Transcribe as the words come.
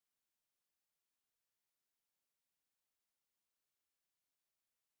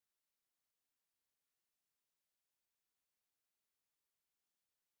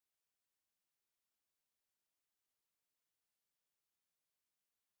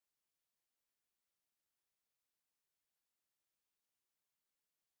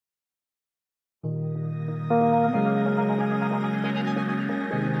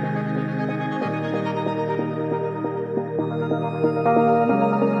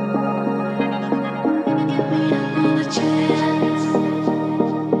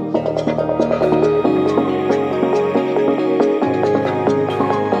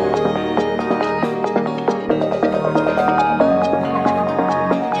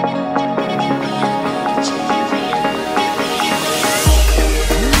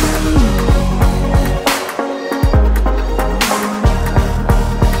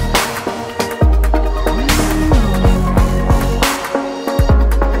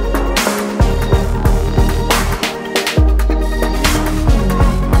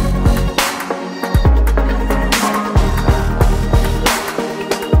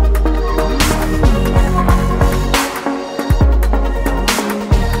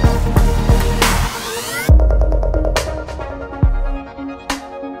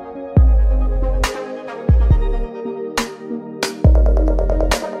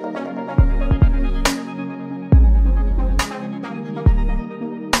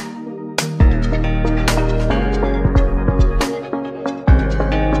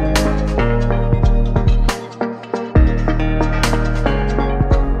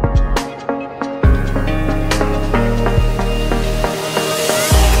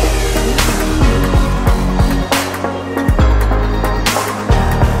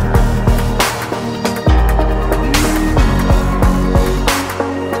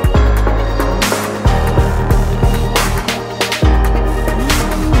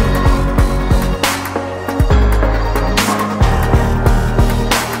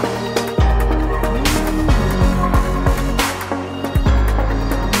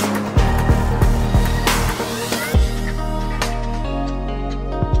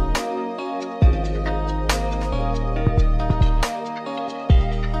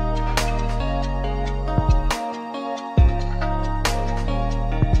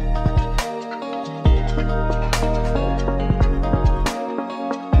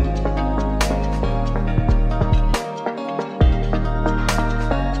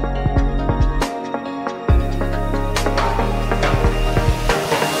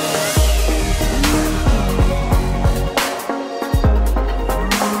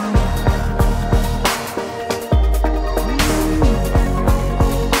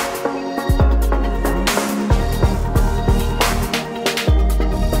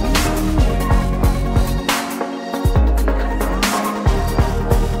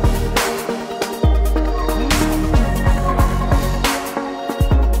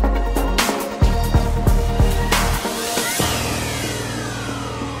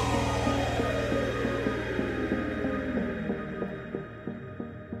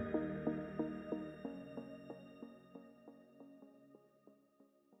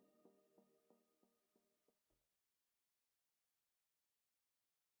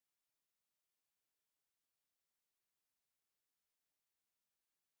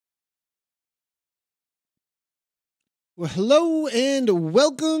Well, hello and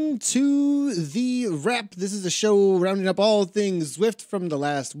welcome to the wrap. This is a show rounding up all things Zwift from the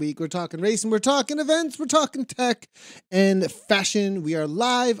last week. We're talking racing, we're talking events, we're talking tech and fashion. We are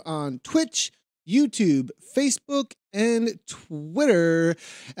live on Twitch, YouTube, Facebook, and Twitter.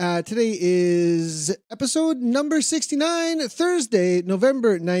 Today is episode number 69, Thursday,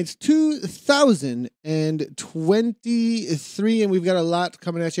 November 9th, 2023, and we've got a lot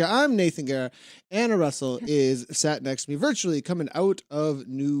coming at you. I'm Nathan Guerra. Anna Russell is sat next to me virtually coming out of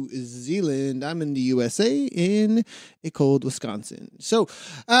New Zealand. I'm in the USA in a cold Wisconsin. So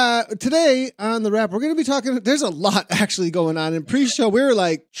today on the wrap, we're going to be talking, there's a lot actually going on. In pre-show, we were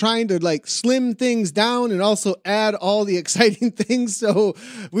like trying to like slim things down and also add all the exciting things. So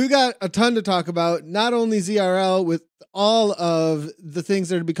we've got a ton to talk about, not only ZRL with all of the things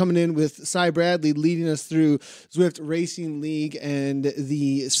that are be coming in with Cy Bradley leading us through Zwift Racing League and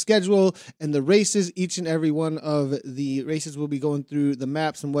the schedule and the races. Each and every one of the races will be going through the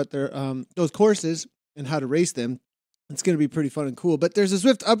maps and what they're those courses and how to race them. It's going to be pretty fun and cool. But there's a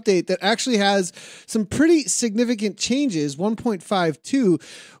Zwift update that actually has some pretty significant changes, 1.52.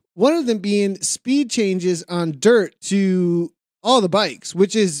 One of them being speed changes on dirt to all the bikes,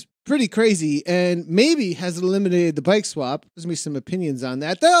 which is pretty crazy and maybe has eliminated the bike swap. There's going to be some opinions on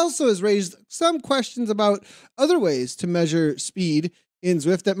that. That also has raised some questions about other ways to measure speed in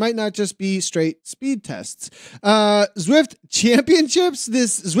Zwift that might not just be straight speed tests. Zwift Championships,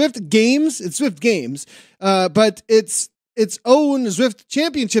 this Zwift Games, it's Zwift Games, but it's its own Zwift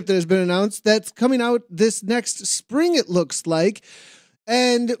Championship that has been announced that's coming out this next spring, it looks like.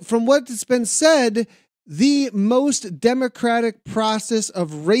 And from what has been said, the most democratic process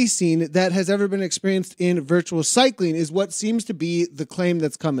of racing that has ever been experienced in virtual cycling is what seems to be the claim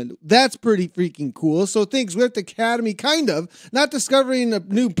that's coming. That's pretty freaking cool. So thanks, Zwift Academy, kind of, not discovering a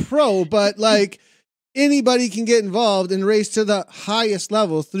new pro, but like anybody can get involved and race to the highest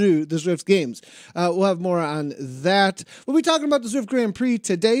level through the Zwift games. We'll have more on that. We'll be talking about the Zwift Grand Prix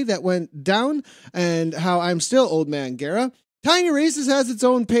today that went down and how I'm still Old Man Guerra. Tiny Races has its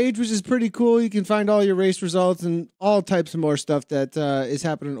own page, which is pretty cool. You can find all your race results and all types of more stuff that is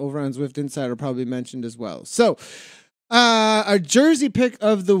happening over on Zwift Insider, probably mentioned as well. So, our jersey pick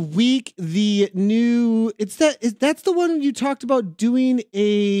of the week, the new, that's the one you talked about doing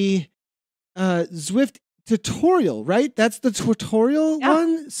a Zwift tutorial, right? That's the tutorial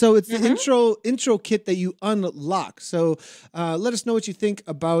one. So it's the intro kit that you unlock. So let us know what you think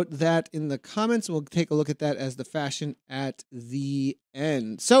about that in the comments. We'll take a look at that as the fashion at the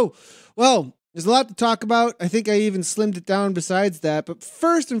end. So, well, there's a lot to talk about. I think I even slimmed it down besides that. But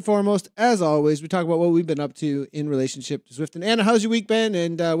first and foremost, as always, we talk about what we've been up to in relationship to Zwift. And Anna, how's your week been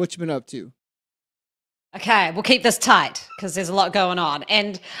and what you been up to? Okay, we'll keep this tight because there's a lot going on.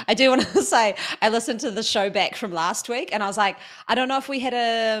 And I do want to say, I listened to the show back from last week and I was like, I don't know if we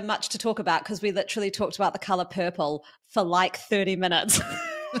had much to talk about because we literally talked about the color purple for like 30 minutes.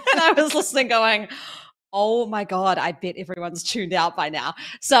 And I was listening going, oh my God, I bet everyone's tuned out by now.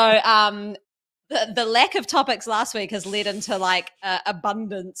 So the lack of topics last week has led into like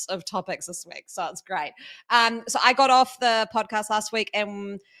abundance of topics this week. So it's great. So I got off the podcast last week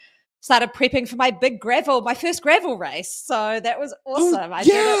and started prepping for my first gravel race. So that was awesome. I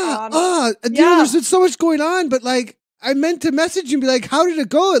did it on, there's been so much going on, but like I meant to message you and be like, how did it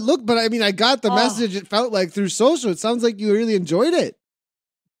go? It looked, but I mean, I got the message. It felt like through social. It sounds like you really enjoyed it.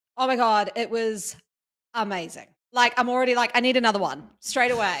 Oh my God. It was amazing. Like, I'm already like, I need another one straight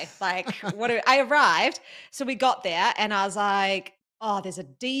away. Like I arrived. So we got there and I was like, oh, there's a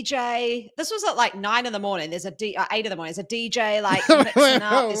DJ. This was at like 9 in the morning. There's 8 in the morning. There's a DJ like mixing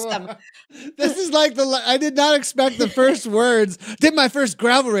up. This is like I did not expect the first words. Did my first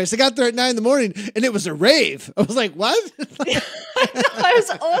gravel race. I got there at 9 in the morning and it was a rave. I was like, what? It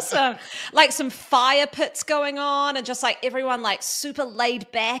was awesome. Like some fire pits going on and just like everyone like super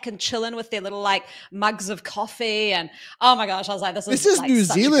laid back and chilling with their little like mugs of coffee. And oh my gosh, I was like, this is like New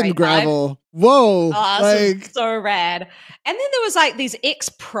Zealand gravel. Vibe. Whoa. Oh, like so rad. And then there was like these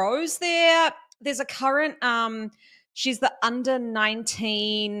ex-pros there. There's a current, she's the under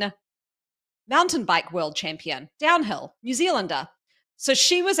 19 mountain bike world champion, downhill, New Zealander. So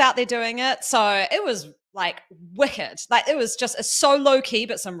she was out there doing it. So it was like wicked. Like it was just so low key,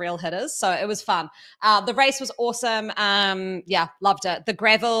 but some real hitters. So it was fun. The race was awesome. Yeah, loved it. The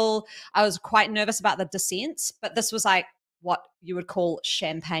gravel, I was quite nervous about the descents, but this was like what you would call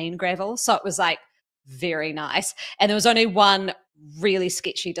champagne gravel. So it was like very nice. And there was only one really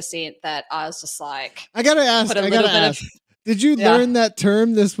sketchy descent that I was just like, I gotta ask. Did you learn that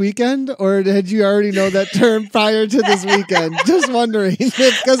term this weekend, or did you already know that term prior to this weekend? Just wondering,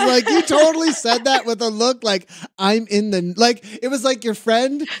 because like you totally said that with a look like I'm in the like it was like your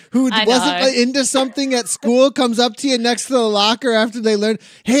friend who wasn't like, into something at school comes up to you next to the locker after they learn.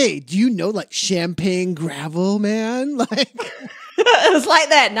 Hey, do you know like champagne gravel, man? Like. It was like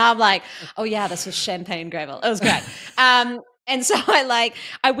that. Now I'm like, oh yeah, this was champagne gravel. It was great. And so I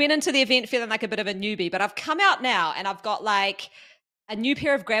went into the event feeling like a bit of a newbie, but I've come out now and I've got like a new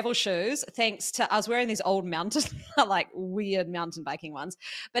pair of gravel shoes thanks to, I was wearing these old like weird mountain biking ones.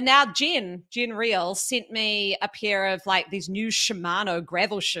 But now Jen Reel sent me a pair of like these new Shimano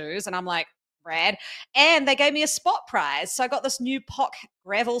gravel shoes and I'm like, rad. And they gave me a spot prize. So I got this new POC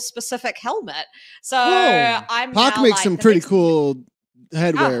gravel specific helmet. So I'm POC now, makes like, some pretty cool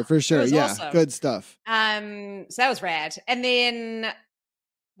headwear for sure. Yeah, awesome. Good stuff. So that was rad. And then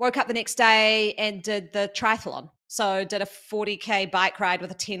woke up the next day and did the triathlon. So did a 40K bike ride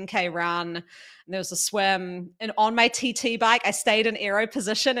with a 10K run. And there was a swim. And on my TT bike, I stayed in aero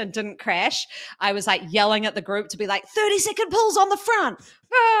position and didn't crash. I was like yelling at the group to be like 30-second pulls on the front.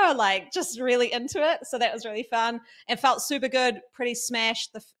 Like just really into it. So that was really fun and felt super good. Pretty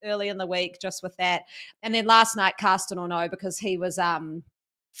smashed early in the week just with that. And then last night, Carsten will know because he was on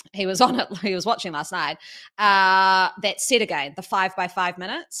it. He was watching last night. That set again, the 5 by 5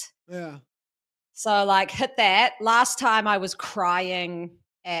 minutes. Yeah. So like hit that. Last time I was crying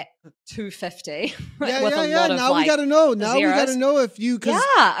at 250. Yeah. Now we got to know. Now we got to know if you,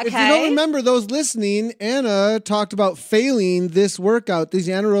 if you don't remember those listening, Anna talked about failing this workout, these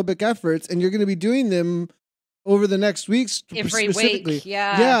anaerobic efforts, and you're going to be doing them over the next weeks. Every week.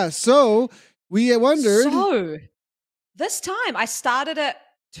 Yeah. Yeah. So we wondered. So this time I started at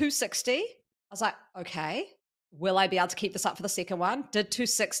 260. I was like, okay, will I be able to keep this up for the second one? Did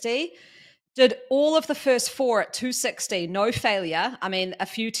 260. Did all of the first 4 at 260, no failure. I mean, a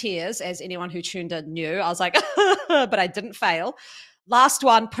few tears, as anyone who tuned in knew. I was like, but I didn't fail. Last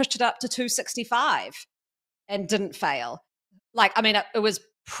one, pushed it up to 265 and didn't fail. Like, I mean, it was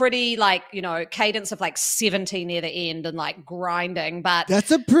pretty like, cadence of like 70 near the end and like grinding, but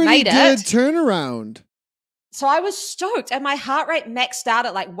that's a pretty good turnaround. So I was stoked, and my heart rate maxed out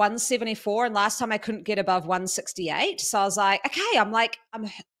at like 174, and last time I couldn't get above 168. So I was like, okay, I'm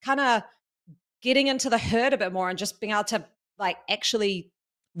kind of getting into the herd a bit more and just being able to like actually.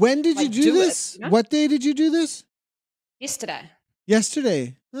 When did you do this? What day did you do this?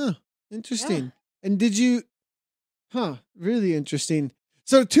 Yesterday. Huh. Interesting. Yeah. And did you, really interesting.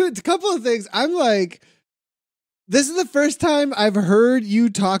 So a couple of things. I'm like, this is the first time I've heard you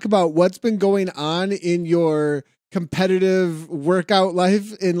talk about what's been going on in your competitive workout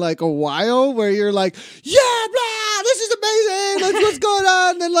life in like a while, where you're like, yeah, blah, this is amazing. Like, what's going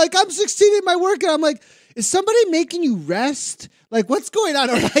on? And like, I'm succeeding in my workout. I'm like, is somebody making you rest? Like, what's going on?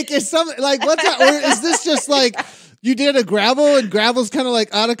 Or like, what's that? Or is this just like, you did a gravel and gravel's kind of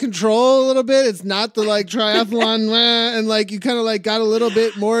like out of control a little bit. It's not the like triathlon and like you kind of like got a little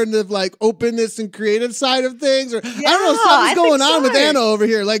bit more into like openness and creative side of things. Or I don't know, something's going on with Anna over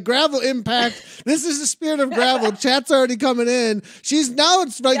here. Like gravel impact. This is the spirit of gravel. Chat's already coming in.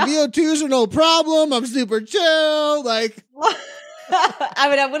 It's like VO2s are no problem. I'm super chill. Like. I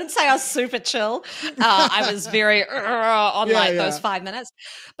mean, I wouldn't say I was super chill. I was very on those 5 minutes.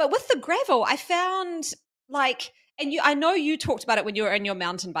 But with the gravel, I found like, and I know you talked about it when you were in your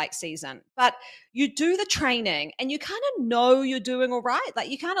mountain bike season, but you do the training and you kind of know you're doing all right. Like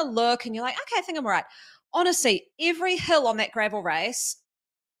you kind of look and you're like, okay, I think I'm all right. Honestly, every hill on that gravel race,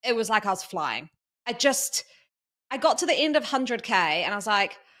 it was like I was flying. I got to the end of 100K and I was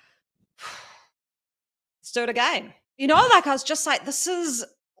like, let's do it again. Like I was just like, this is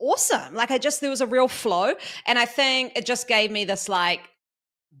awesome. Like there was a real flow. And I think it just gave me this like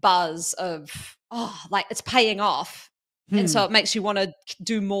buzz of, like it's paying off. And so it makes you want to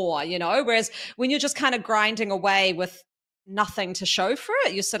do more, whereas when you're just kind of grinding away with nothing to show for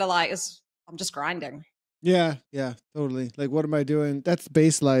it, you're sort of like, I'm just grinding. Yeah, totally. Like, what am I doing? That's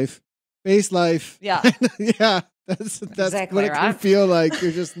base life. Yeah. Yeah. That's exactly what it can feel like.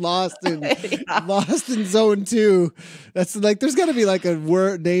 You're just lost in lost in zone 2. That's like, there's got to be like a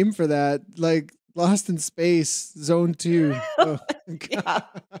word name for that. Like lost in space, zone 2. Oh, yeah.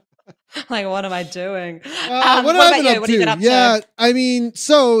 Like, what am I doing? What have I been up to? What have you been up to? I mean,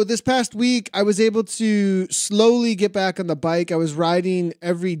 so this past week, I was able to slowly get back on the bike. I was riding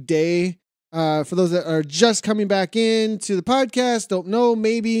every day. For those that are just coming back in to the podcast, don't know,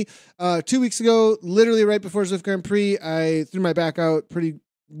 maybe 2 weeks ago, literally right before Zwift Grand Prix, I threw my back out. Pretty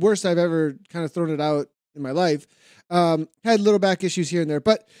worst I've ever kind of thrown it out in my life. Had little back issues here and there,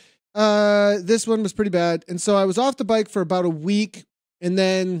 but this one was pretty bad. And so I was off the bike for about a week and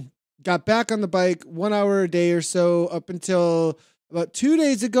then got back on the bike 1 hour a day or so up until about 2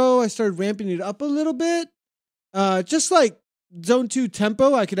 days ago. I started ramping it up a little bit. Just like zone 2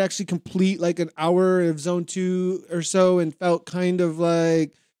 tempo, I could actually complete like an hour of zone 2 or so and felt kind of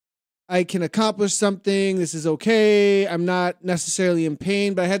like I can accomplish something. This is okay. I'm not necessarily in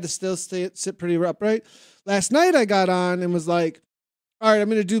pain, but I had to still sit pretty upright. Last night I got on and was like, all right, I'm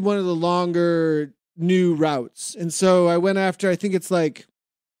going to do one of the longer new routes. And so I went after, I think it's like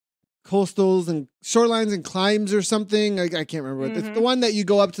coastals and shorelines and climbs or something. I can't remember. It's the one that you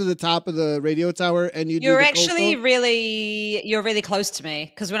go up to the top of the radio tower and you're actually really close to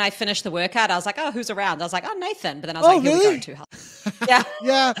me, because when I finished the workout I was like, oh, who's around? I was like, oh, Nathan, but then I was like, here we go, too hard. Yeah.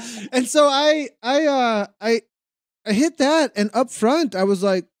 Yeah. And so I hit that, and up front I was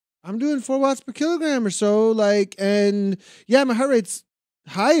like, I'm doing 4 watts per kilogram or so, like, and yeah, my heart rate's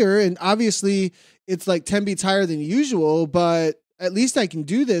higher and obviously it's like 10 beats higher than usual, but at least I can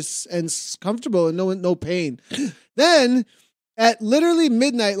do this and it's comfortable and no pain. Then at literally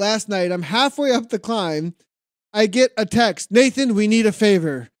midnight last night, I'm halfway up the climb. I get a text, Nathan, we need a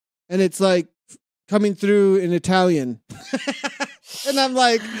favor. And it's like coming through in Italian. And I'm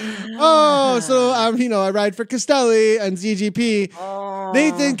like, oh, so I ride for Castelli and ZGP. Oh.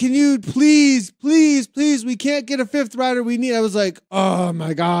 Nathan, can you please, we can't get a 5th rider. I was like, oh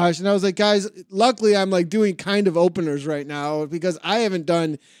my gosh. And I was like, guys, luckily I'm like doing kind of openers right now because I haven't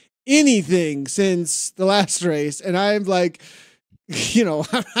done anything since the last race. And I'm like, I'm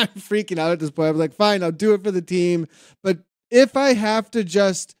freaking out at this point. I'm like, fine, I'll do it for the team. But if I have to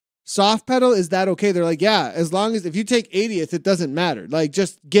just soft pedal, is that okay? They're like, yeah, as long as if you take 80th, it doesn't matter. Like,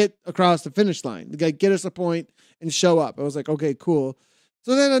 just get across the finish line. Like, get us a point and show up. I was like, okay, cool.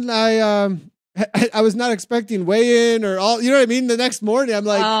 So then I was not expecting weigh in or all, you know what I mean? The next morning, I'm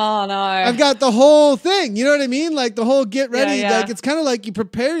like, oh no, I've got the whole thing. You know what I mean? Like the whole get ready. Yeah, yeah. Like it's kind of like you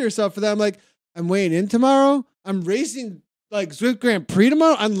prepare yourself for that. I'm like, I'm weighing in tomorrow. I'm racing like Zwift Grand Prix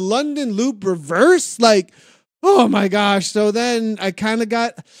tomorrow on London Loop Reverse. Like, oh my gosh. So then I kind of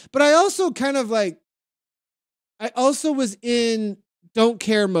got, but I also kind of like, I also was in don't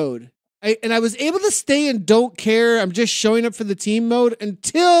care mode. And I was able to stay in don't care. I'm just showing up for the team mode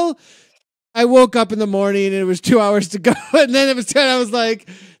until I woke up in the morning and it was 2 hours to go. And then it was 10. I was like,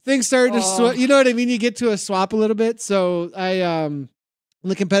 things started to swap. You know what I mean? You get to a swap a little bit. So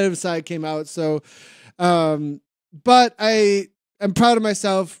the competitive side came out. So, but I'm proud of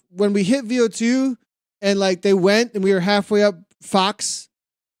myself when we hit VO2 and like they went and we were halfway up Fox.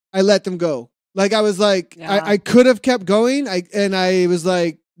 I let them go. Like I was like, I could have kept going. I was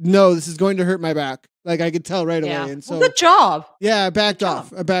like, no, this is going to hurt my back. Like I could tell right away. And so good job. Yeah, I backed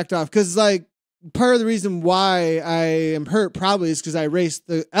off. Because like part of the reason why I am hurt probably is because I raced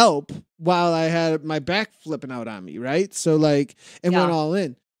the Alp while I had my back flipping out on me, right? So like went all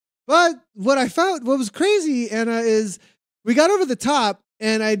in. But what was crazy, Anna, is we got over the top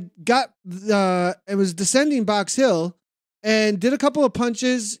and I got it was descending Box Hill and did a couple of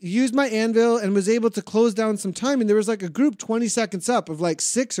punches, used my anvil, and was able to close down some time. And there was like a group 20 seconds up of like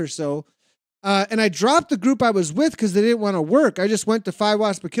 6 or so. And I dropped the group I was with because they didn't want to work. I just went to 5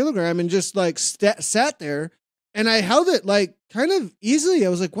 watts per kilogram and just like sat there. And I held it like kind of easily. I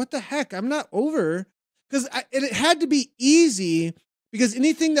was like, what the heck? I'm not over. Because it had to be easy because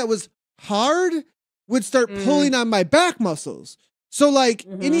anything that was hard would start pulling on my back muscles. So like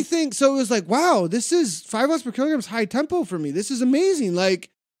anything, so it was like, wow, this is 5 watts per kilogram is high tempo for me. This is amazing. Like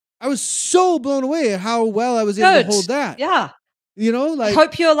I was so blown away at how well I was able to hold that. Yeah. You know, like I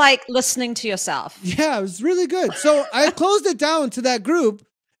hope you're like listening to yourself. Yeah, it was really good. So I closed it down to that group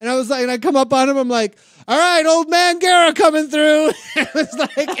and I was like, and I come up on him, I'm like, all right, old man Guerra coming through. It was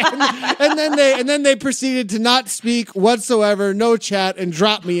like, and then they proceeded to not speak whatsoever, no chat, and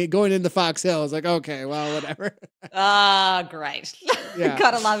drop me going into Fox Hill. I was like, okay, well, whatever. Great. Yeah.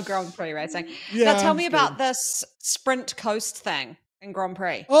 Gotta love Grand Prix racing. Yeah, now tell me about this sprint coast thing in Grand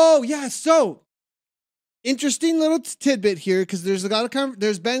Prix. Oh yeah, so interesting little tidbit here because there's a lot of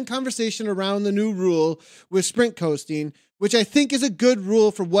there's been conversation around the new rule with sprint coasting, which I think is a good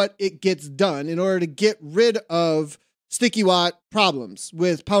rule for what it gets done in order to get rid of sticky watt problems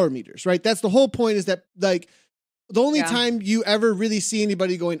with power meters, right? That's the whole point, is that like the only time you ever really see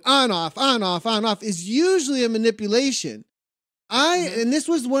anybody going on, off, on, off, on, off is usually a manipulation. And this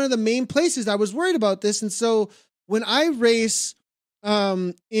was one of the main places I was worried about this. And so when I race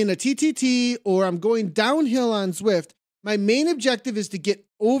in a TTT or I'm going downhill on Zwift, my main objective is to get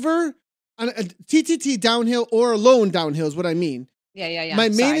over on a TTT downhill or alone downhill is what I mean. Yeah. My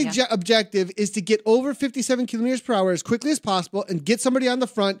main objective is to get over 57 kilometers per hour as quickly as possible and get somebody on the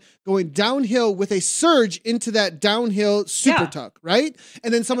front going downhill with a surge into that downhill super tuck, right?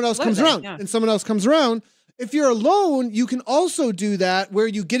 And then someone else comes around and someone else comes around. If you're alone, you can also do that where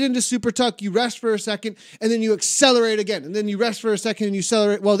you get into super tuck, you rest for a second, and then you accelerate again. And then you rest for a second and you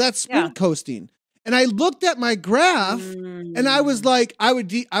accelerate. Well, that's sprint coasting. And I looked at my graph and I was like, I would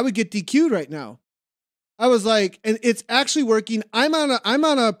get DQ'd right now. I was like, and it's actually working. I'm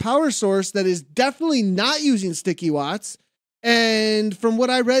on a power source that is definitely not using sticky watts. And from what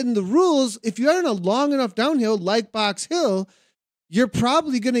I read in the rules, if you're on a long enough downhill like Box Hill, you're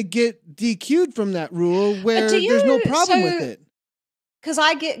probably going to get DQ'd from that rule where there's no problem with it. Because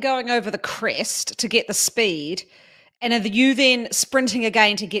I get going over the crest to get the speed, and are you then sprinting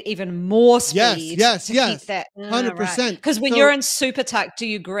again to get even more speed? Yes. Keep that 100%. Because when you're in super tuck, do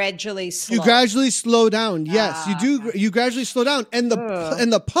you gradually slow? You gradually slow down. Yes, you do. You gradually slow down, and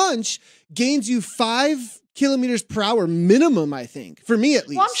the punch gains you 5 kilometers per hour minimum, I think, for me at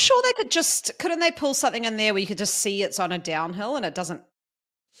least. Well, I'm sure they couldn't they pull something in there where you could just see it's on a downhill and it doesn't,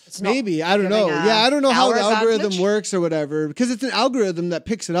 maybe, I don't know. Yeah, I don't know how the algorithm works or whatever, because it's an algorithm that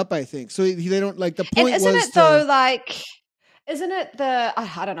picks it up, I think. So they don't like the point. And isn't it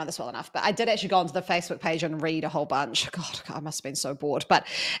I don't know this well enough, but I did actually go onto the Facebook page and read a whole bunch. God, I must have been so bored. But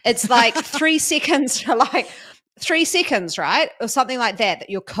it's like 3 seconds, like 3 seconds, right? Or something like that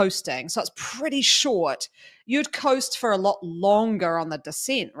you're coasting. So it's pretty short. You'd coast for a lot longer on the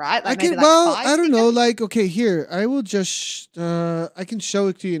descent, right? Like maybe 5 I don't know. seconds? Like, okay, here, I will just, I can show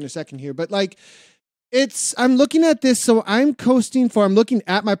it to you in a second here, but like, I'm looking at this. So I'm looking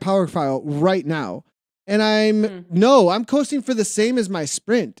at my power file right now. And I'm coasting for the same as my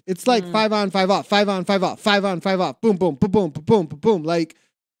sprint. It's like 5 on, 5 off, 5 on, 5 off, 5 on, 5 off, boom, boom, boom, boom, boom, boom, boom. Like,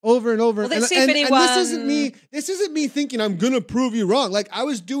 over and over. Well, let's see and, if and this isn't me thinking I'm going to prove you wrong. Like I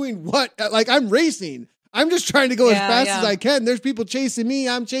was doing like I'm racing. I'm just trying to go as fast as I can. There's people chasing me.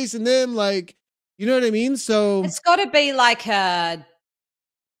 I'm chasing them. Like, you know what I mean? So it's got to be like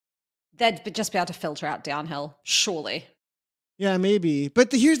they'd just be able to filter out downhill, surely. Yeah, maybe.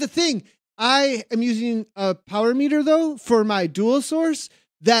 But here's the thing. I am using a power meter though for my dual source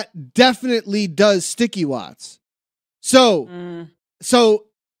that definitely does sticky watts. So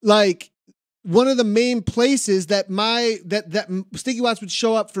like one of the main places that that sticky watts would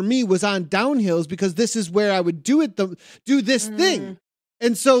show up for me was on downhills because this is where I would do this thing.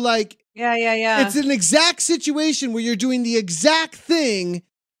 And so like, yeah. It's an exact situation where you're doing the exact thing,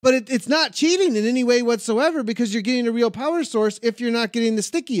 but it's not cheating in any way whatsoever because you're getting a real power source if you're not getting the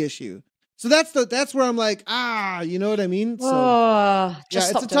sticky issue. So that's where I'm like, you know what I mean? So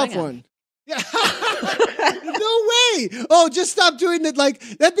just it's a tough one. Yeah. No way. Oh, just stop doing it. Like,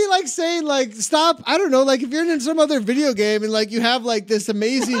 that'd be like saying, like, stop. I don't know. Like, if you're in some other video game and, like, you have, like, this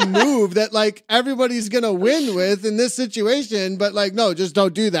amazing move that, like, everybody's going to win with in this situation, but, like, no, just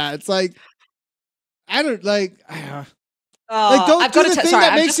don't do that. It's like, I don't, like, don't I've do got the thing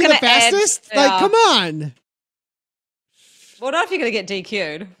that makes you the fastest. Like, come on. Well, not if you're going to get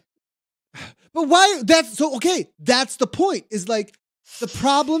DQ'd. But why? That's the point is, like, the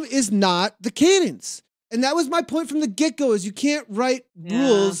problem is not the cadence. And that was my point from the get-go is you can't write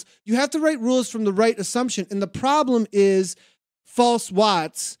rules. You have to write rules from the right assumption. And the problem is false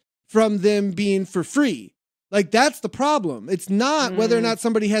watts from them being for free. Like, that's the problem. It's not whether or not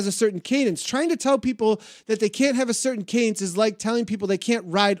somebody has a certain cadence. Trying to tell people that they can't have a certain cadence is like telling people they can't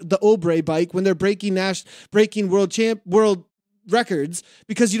ride the Obre bike when they're breaking world records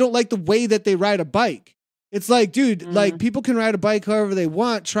because you don't like the way that they ride a bike. It's like, dude, like people can ride a bike however they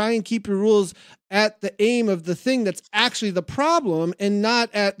want. Try and keep your rules at the aim of the thing that's actually the problem and not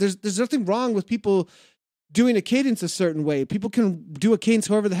at, there's nothing wrong with people doing a cadence a certain way. People can do a cadence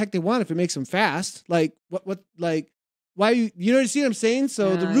however the heck they want if it makes them fast. Like why you see what I'm saying?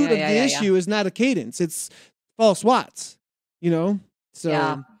 So the root of the issue is not a cadence. It's false watts, you know?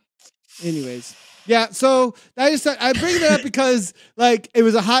 So anyways. Yeah, so I bring that up because like it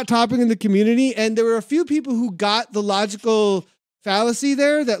was a hot topic in the community, and there were a few people who got the logical fallacy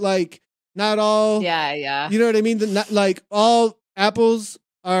there that like not all, you know what I mean? That not like all apples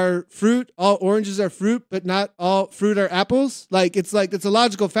are fruit, all oranges are fruit, but not all fruit are apples. Like it's a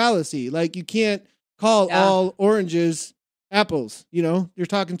logical fallacy. Like you can't call all oranges apples. You know, you're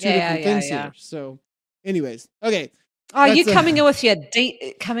talking two different things here. So, anyways, okay. Oh, you coming with your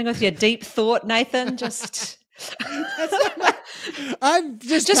deep thought, Nathan? Just I'm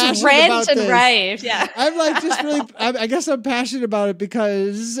just rant about and this. rave. Yeah, I'm like just really. I guess I'm passionate about it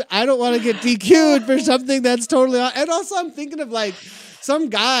because I don't want to get DQ'd for something that's totally. And also, I'm thinking of like some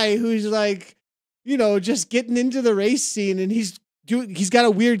guy who's like, you know, just getting into the race scene, and he's got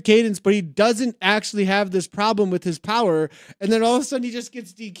a weird cadence, but he doesn't actually have this problem with his power. And then all of a sudden he just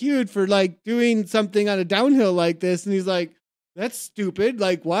gets DQ'd for like doing something on a downhill like this. And he's like, that's stupid.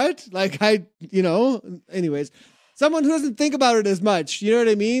 Like what? Like anyways, someone who doesn't think about it as much, you know what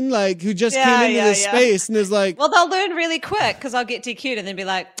I mean? Like who just came into this space and is like, well, they'll learn really quick because I'll get DQ'd and then be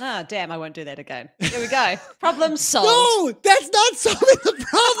like, damn, I won't do that again. Here we go. Problem solved. No, that's not solving the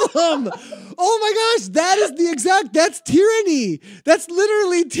problem. Oh my gosh, that's tyranny. That's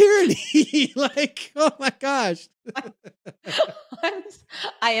literally tyranny. Like, oh my gosh.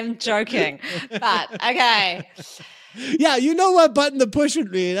 I am joking, but okay. Yeah, you know what button to push with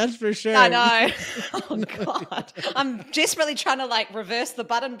me, that's for sure. I know. Oh God. I'm desperately trying to like reverse the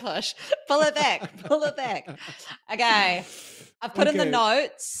button push. Pull it back. Okay. I've put in the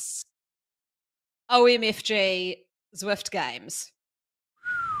notes. OMFG Zwift games.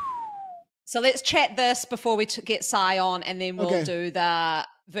 So let's chat this before we get Sai on, and then we'll do the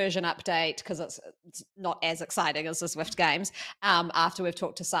version update because it's not as exciting as the Zwift games after we've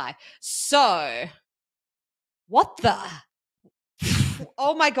talked to Sai. So what the?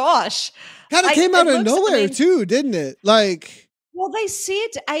 Oh my gosh. Kind of came out of nowhere too, didn't it? Like, well, they said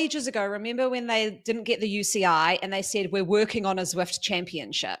ages ago, remember when they didn't get the UCI and they said, we're working on a Zwift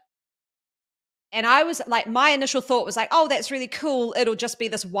championship. And I was like, my initial thought was like, oh, that's really cool. It'll just be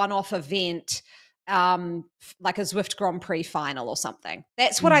this one-off event, like a Zwift Grand Prix final or something.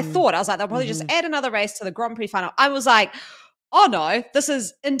 That's what I thought. I was like, they'll probably just add another race to the Grand Prix final. I was like, oh no, this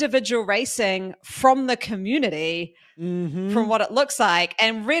is individual racing from the community, from what it looks like.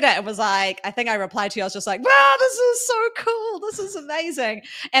 And read it, it was like, I think I replied to you, I was just like, wow, this is so cool. This is amazing.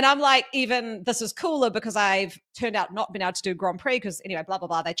 And I'm like, even this is cooler because I've turned out not been able to do Grand Prix because anyway, blah, blah,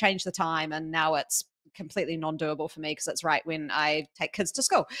 blah. They changed the time and now it's completely non-doable for me because it's right when I take kids to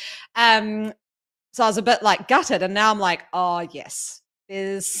school. So I was a bit like gutted, and now I'm like, oh yes,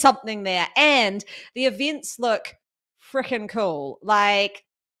 there's something there. And the events look freaking cool. Like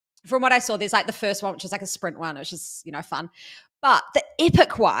from what I saw, there's like the first one, which is like a sprint one, which is, fun. But the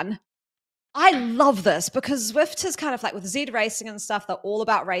epic one, I love this because Zwift is kind of like with Z racing and stuff, they're all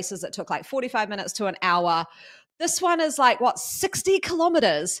about races that took like 45 minutes to an hour. This one is like, 60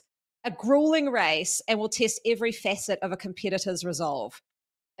 kilometers, a grueling race, and will test every facet of a competitor's resolve.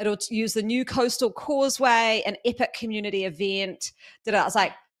 It'll use the new coastal causeway, an epic community event. I was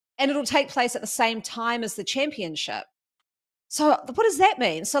like, and it'll take place at the same time as the championship. So what does that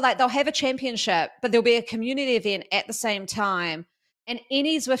mean? So like they'll have a championship, but there'll be a community event at the same time, and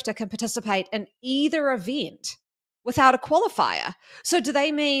any Zwifter can participate in either event without a qualifier. So do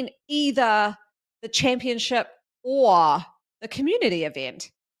they mean either the championship or the community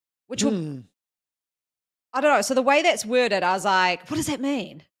event? Which will, I don't know. So the way that's worded, I was like, what does that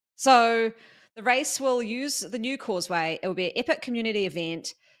mean? So the race will use the new causeway. It will be an epic community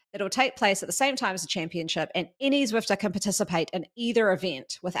event. It'll take place at the same time as the championship, and any Zwifter can participate in either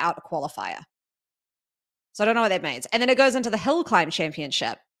event without a qualifier. So I don't know what that means. And then it goes into the hill climb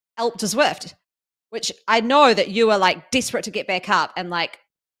championship, Alp to Zwift, which I know that you are like desperate to get back up and like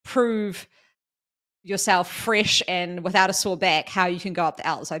prove yourself fresh and without a sore back how you can go up the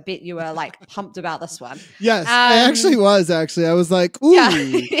Alps. I bet you were like pumped about this one. Yes, I actually was. I was like, ooh,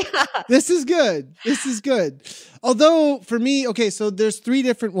 yeah. This is good. This is good. Although for me, okay, so there's 3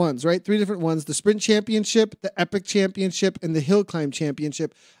 different ones, right? 3 different ones: the sprint championship, the epic championship, and the hill climb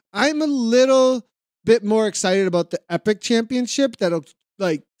championship. I'm a little bit more excited about the epic championship that'll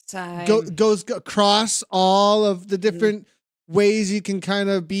like goes across all of the different ways you can kind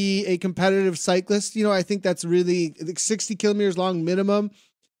of be a competitive cyclist. I think that's really 60 kilometers long minimum.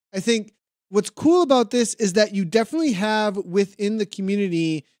 I think what's cool about this is that you definitely have within the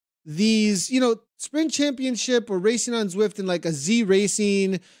community these, sprint championship or racing on Zwift and like a Z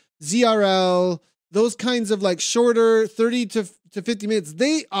racing, ZRL, those kinds of like shorter 30 to 50 minutes.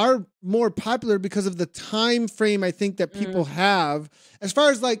 They are more popular because of the time frame I think that people have. As far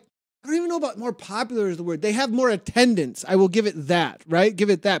as like, I don't even know about more popular is the word. They have more attendance. I will give it that, right?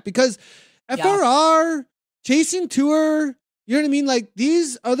 Give it that. Because FRR, Chasing Tour, you know what I mean? Like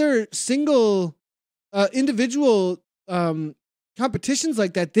these other single individual competitions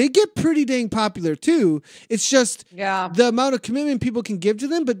like that, they get pretty dang popular too. It's just the amount of commitment people can give to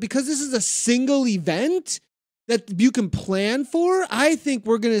them. But because this is a single event that you can plan for, I think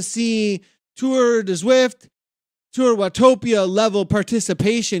we're going to see Tour de Zwift, Tour Watopia level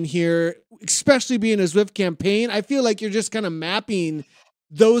participation here, especially being a Zwift campaign. I feel like you're just kind of mapping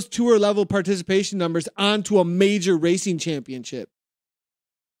those tour level participation numbers onto a major racing championship.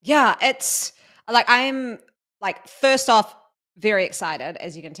 Yeah, it's like I'm like first off very excited,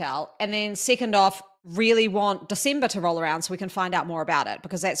 as you can tell, and then second off really want December to roll around so we can find out more about it,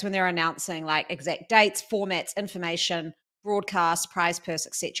 because that's when they're announcing like exact dates, formats, information, broadcast, prize purse,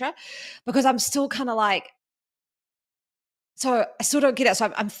 etc. Because I'm still kind of like, so I still don't get it.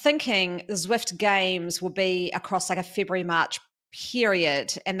 So I'm thinking the Zwift Games will be across like a February, March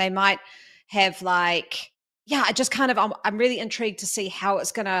period, and they might have like, I just kind of, I'm really intrigued to see how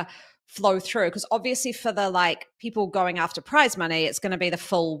it's going to flow through, because obviously for the like people going after prize money, it's going to be the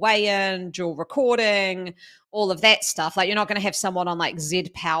full weigh-in, dual recording, all of that stuff. Like you're not going to have someone on like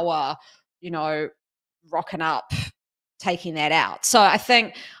Z Power, rocking up, taking that out. So I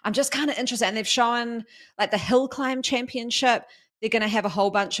think I'm just kind of interested. And they've shown like the Hill Climb Championship, they're going to have a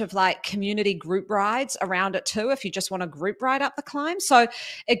whole bunch of like community group rides around it too, if you just want to group ride up the climb. So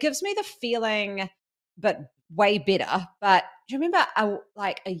it gives me the feeling, but way better. But do you remember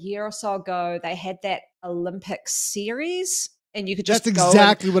like a year or so ago, they had that Olympic series and you could just That's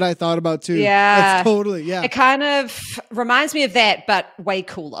exactly what I thought about too. Yeah. That's totally, yeah. It kind of reminds me of that, but way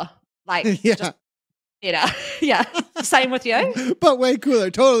cooler. Like, just better. Yeah. Same with you. But way cooler.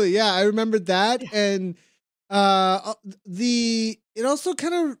 Totally. Yeah. I remembered that. And it also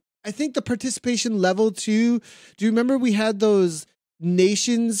kind of, I think the participation level too. Do you remember we had those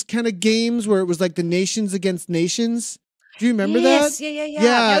nations kind of games where it was like the nations against nations? Do you remember that? Yeah.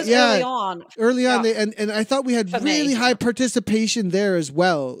 That was early on. Early on. And I thought we had really high participation there as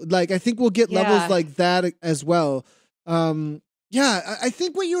well. Like, I think we'll get levels like that as well. I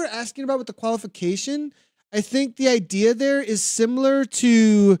think what you were asking about with the qualification, I think the idea there is similar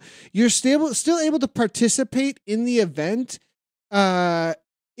to you're still able to participate in the event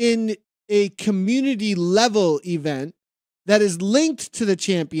in a community level event that is linked to the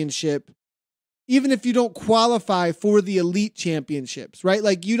championship, even if you don't qualify for the elite championships, right?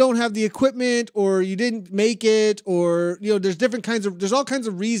 Like you don't have the equipment or you didn't make it, or, there's all kinds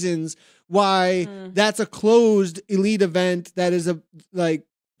of reasons why that's a closed elite event that is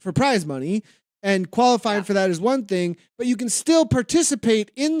for prize money, and qualifying for that is one thing, but you can still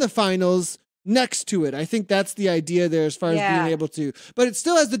participate in the finals next to it. I think that's the idea there as far as being able to, but it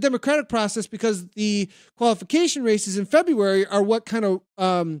still has the democratic process because the qualification races in February are what kind of,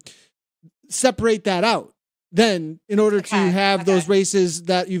 separate that out then in order to have those races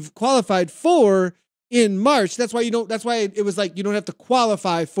that you've qualified for in March. That's why it was like you don't have to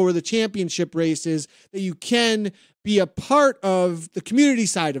qualify for the championship races, that you can be a part of the community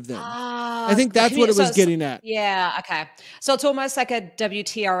side of them. I think that's what it was getting at. Yeah, okay. So it's almost like a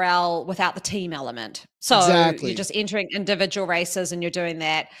WTRL without the team element. So you're just entering individual races and you're doing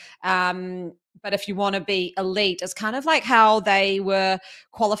that. But if you want to be elite, it's kind of like how they were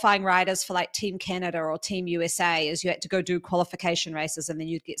qualifying riders for like Team Canada or Team USA, is you had to go do qualification races and then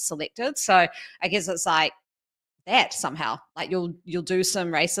you'd get selected. So I guess it's like that somehow. Like you'll do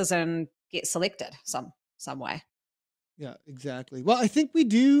some races and get selected some way. Yeah, exactly. Well, I think we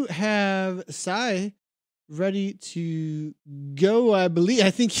do have Sai ready to go, I believe.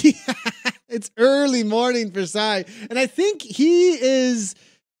 I think it's early morning for Sai. And I think is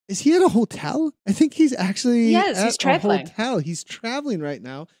he at a hotel? I think he's actually he's traveling. A hotel. He's traveling right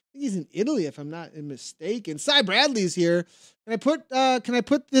now. I think he's in Italy, if I'm not mistaken. Sai Bradley's here. Can I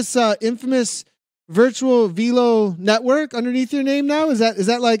put this infamous virtual velo network underneath your name now?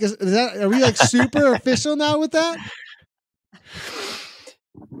 Are we like super official now with that?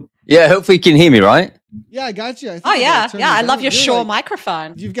 Yeah, hopefully you can hear me, right? Yeah, I got you. I love your Shure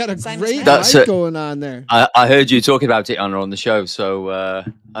microphone. You've got a great mic going on there. I heard you talking about it, Anna, on the show, so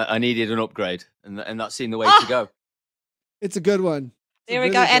I needed an upgrade, and that seemed the way to go. It's a good one. There we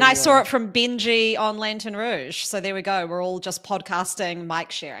go. And I saw it from Benji on Lantern Rouge. So there we go. We're all just podcasting,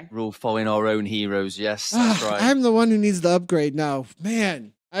 mic sharing. We're all following our own heroes. Yes, that's right. I'm the one who needs the upgrade now.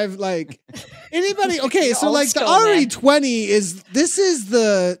 Man, I've anybody. Okay, so like the RE20 is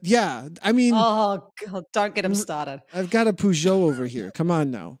I mean. Oh, God, don't get him started. I've got a Peugeot over here. Come on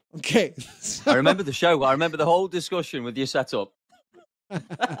now. Okay. I remember the show. I remember the whole discussion with your setup.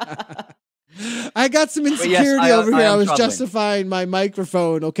 I got some insecurity over here. I was justifying my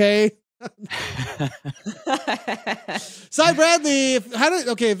microphone, okay? Sai Bradley,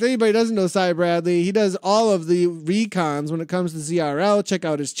 if anybody doesn't know Sai Bradley, he does all of the recons when it comes to ZRL. Check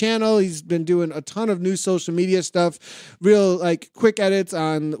out his channel. He's been doing a ton of new social media stuff, real quick edits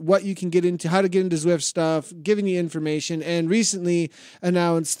on what you can get into, how to get into Zwift stuff, giving you information, and recently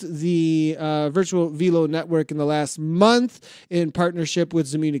announced the Virtual Velo Network in the last month in partnership with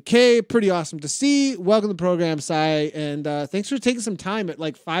Zwift. Pretty awesome to see. Welcome to the program, Sai, and thanks for taking some time at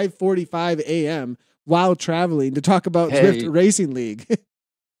 5:45 a.m. while traveling to talk about Zwift Racing League.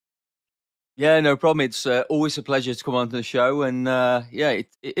 Yeah, no problem. It's always a pleasure to come on to the show. And it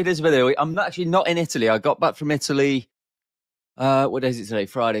is a bit early. I'm actually not in Italy. I got back from Italy. What day is it today?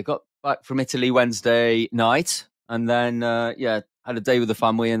 Friday. Got back from Italy Wednesday night. And then, had a day with the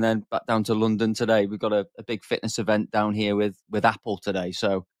family and then back down to London today. We've got a big fitness event down here with Apple today.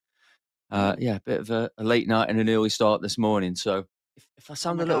 So, a bit of a late night and an early start this morning. So, if I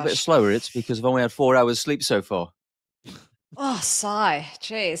sound a little bit slower, it's because I've only had 4 hours sleep so far. Oh, sigh.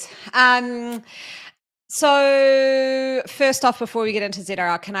 Jeez. So first off, before we get into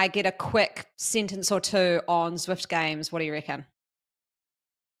ZRL, can I get a quick sentence or two on Zwift Games? What do you reckon?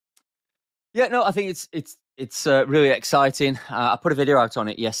 Yeah, no, I think it's really exciting. I put a video out on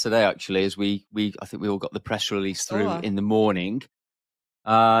it yesterday, actually, as I think we all got the press release through in the morning.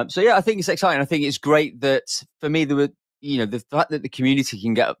 I think it's exciting. I think it's great that for me there were. The fact that the community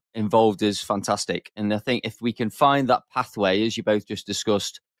can get involved is fantastic. And I think if we can find that pathway, as you both just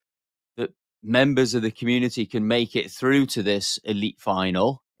discussed, that members of the community can make it through to this elite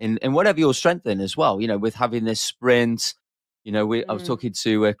final and whatever your strength in as well, with having this sprint, I was talking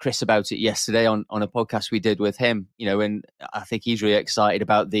to Chris about it yesterday on a podcast we did with him, and I think he's really excited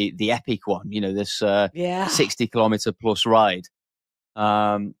about the epic one, this 60 kilometer plus ride.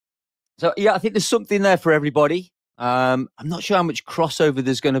 I think there's something there for everybody. I'm not sure how much crossover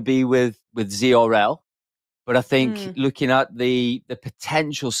there's going to be with ZRL, but I think looking at the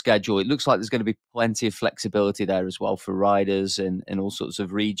potential schedule, it looks like there's going to be plenty of flexibility there as well for riders and all sorts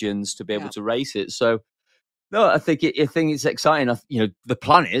of regions to be able to race it. So, no, I think it's exciting. The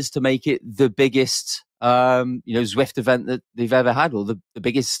plan is to make it the biggest, Zwift event that they've ever had, or the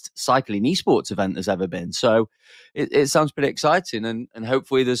biggest cycling esports event there's ever been. So, it sounds pretty exciting, and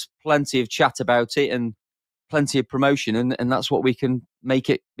hopefully there's plenty of chat about it and plenty of promotion, and that's what we can make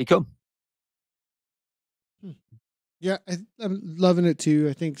it become. Yeah, I'm loving it too.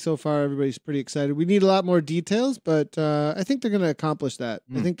 I think so far everybody's pretty excited. We need a lot more details, but I think they're going to accomplish that.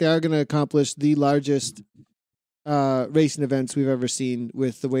 I think they are going to accomplish the largest racing events we've ever seen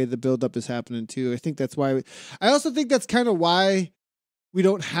with the way the buildup is happening too. I think that's why. I also think that's kind of why we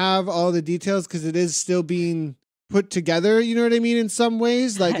don't have all the details, because it is still being put together. You know what I mean? In some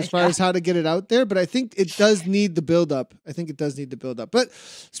ways, like as far as how to get it out there. But I think it does need the buildup. I think it does need the buildup. But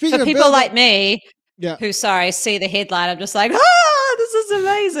speaking for of people like me, yeah, who see the headline, I'm just like, ah, this is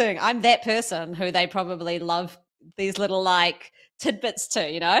amazing. I'm that person who they probably love these little like tidbits too,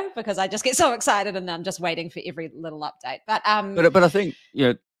 you know, because I just get so excited and I'm just waiting for every little update. But I think, you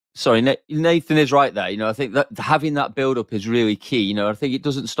know, sorry, Nathan is right there. You know, I think that having that build up is really key. You know, I think it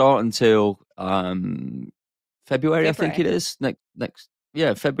doesn't start until February, I think it is next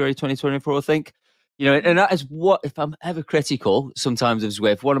February 2024, I think. You know, and that is what, if I'm ever critical sometimes of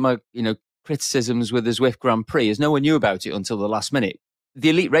Zwift, one of my, you know, criticisms with the Zwift Grand Prix is no one knew about it until the last minute.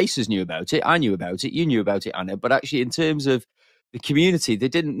 The elite racers knew about it. I knew about it. You knew about it, Anna. But actually, in terms of the community, they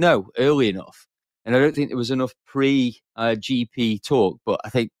didn't know early enough. And I don't think there was enough pre-GP talk. But I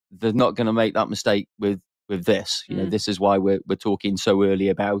think they're not going to make that mistake with this. You know, this is why we're talking so early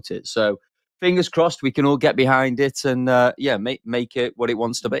about it. So fingers crossed we can all get behind it and, make it what it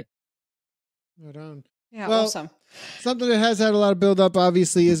wants to be. Right on. Yeah, awesome. Something that has had a lot of build-up,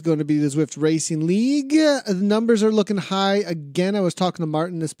 obviously, is going to be the Zwift Racing League. The numbers are looking high again. I was talking to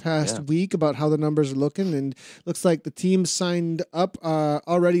Martin this past week about how the numbers are looking, and looks like the team signed up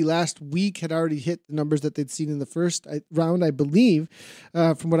already last week, had already hit the numbers that they'd seen in the first round, I believe,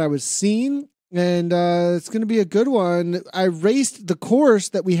 from what I was seeing. And it's going to be a good one. I raced the course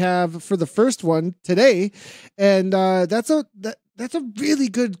that we have for the first one today, and that's a really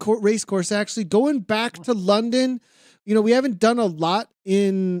good race course, actually. Going back to London, you know, we haven't done a lot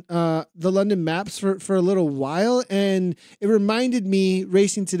in the London maps for a little while, and it reminded me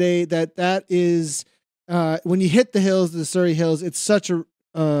racing today that is when you hit the hills, the Surrey Hills, it's such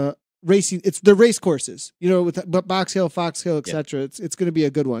a racing. It's the race courses, you know, with Box Hill, Fox Hill, etc. It's going to be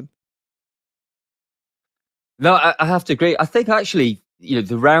a good one. No, I have to agree. I think actually, you know,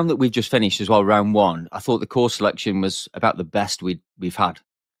 the round that we've just finished as well, round one, I thought the course selection was about the best we've had.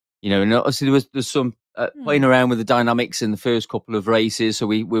 You know, and obviously there's some playing around with the dynamics in the first couple of races, so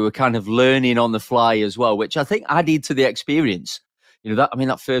we were kind of learning on the fly as well, which I think added to the experience. You know,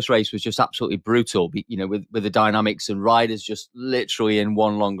 that first race was just absolutely brutal. You know, with the dynamics and riders just literally in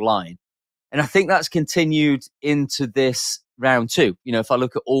one long line. And I think that's continued into this round two. You know, if I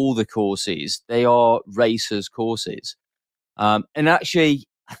look at all the courses, they are racers' courses. And actually,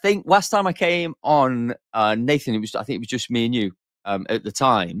 I think last time I came on, Nathan, I think it was just me and you at the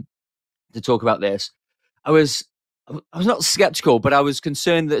time to talk about this. I was not skeptical, but I was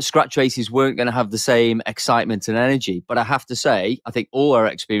concerned that scratch races weren't going to have the same excitement and energy. But I have to say, I think all our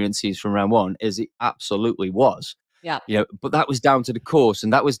experiences from round one is it absolutely was. Yeah. You know, but that was down to the course,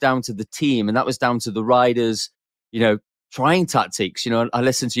 and that was down to the team, and that was down to the riders, you know, trying tactics. You know, I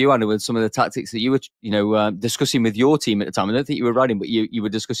listened to you, Anna, with some of the tactics that you were, you know, discussing with your team at the time. I don't think you were riding, but you were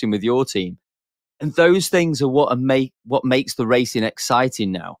discussing with your team. And those things are what makes the racing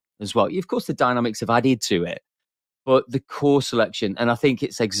exciting now as well. Of course, the dynamics have added to it, but the course selection, and I think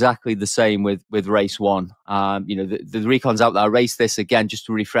it's exactly the same with race one. You know, the recon's out there. I raced this again just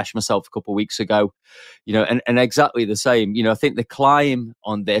to refresh myself a couple of weeks ago, you know, and exactly the same. You know, I think the climb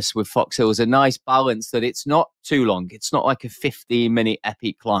on this with Fox Hill is a nice balance, that it's not too long. It's not like a 15-minute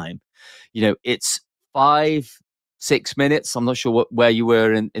epic climb. You know, it's 5-6 minutes. I'm not sure where you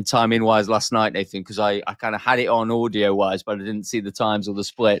were in timing wise last night, Nathan, because I kind of had it on audio wise, but I didn't see the times or the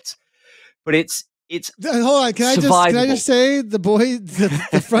splits. But it's hold on. Can I just say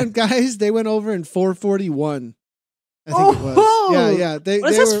the front guys, they went over in 4:41. I think it was. Yeah.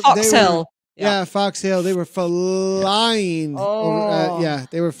 What is this, Fox Hill? Yeah, Fox Hill. They were flying.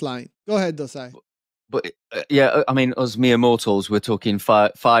 They were flying. Go ahead, Dosai. But I mean, us mere mortals, we're talking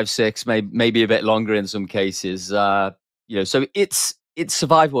 5, 6, maybe a bit longer in some cases. You know, so it's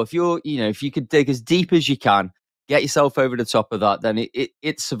survival. If you could dig as deep as you can, get yourself over the top of that, then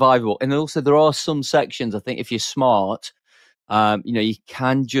it's survivable. And also, there are some sections, I think, if you're smart, you know, you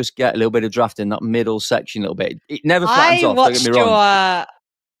can just get a little bit of draft in that middle section a little bit. It never flattens off, don't get me wrong.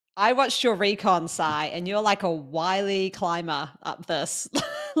 I watched your recon site, and you're like a wily climber up this.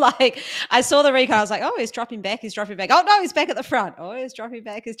 Like, I saw the recon, I was like, oh, he's dropping back. Oh no, he's back at the front. Oh, he's dropping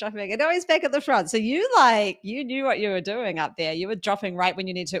back. And no, he's back at the front. So you knew what you were doing up there. You were dropping right when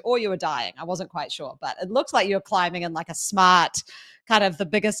you need to, or you were dying. I wasn't quite sure, but it looks like you were climbing in like a smart, kind of the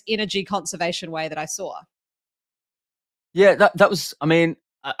biggest energy conservation way that I saw. Yeah, that was, I mean,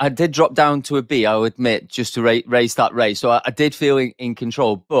 I did drop down to a B, I'll admit, just to race that race. So I did feel in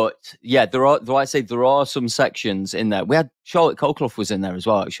control. But yeah, there are some sections in there. We had Charlotte Colclough was in there as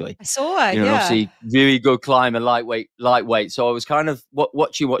well, actually. I saw it, and obviously really good climber, lightweight. So I was kind of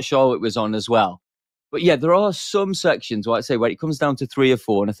watching what Charlotte was on as well. But yeah, there are some sections where I'd say when it comes down to 3 or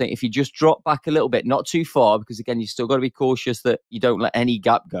 4, and I think if you just drop back a little bit, not too far, because again, you still got to be cautious that you don't let any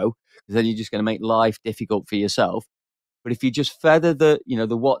gap go, because then you're just going to make life difficult for yourself. But if you just feather the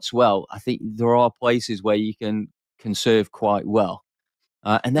watts well, I think there are places where you can conserve quite well.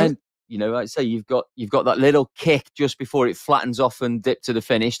 And then, like I say, you've got that little kick just before it flattens off and dip to the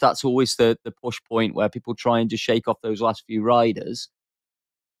finish. That's always the push point where people try and just shake off those last few riders.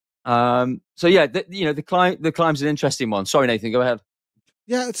 So yeah, the climb's an interesting one. Sorry, Nathan, go ahead.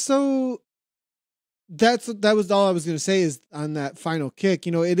 Yeah, so that was all I was going to say is on that final kick.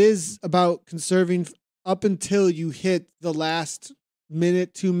 It is about conserving up until you hit the last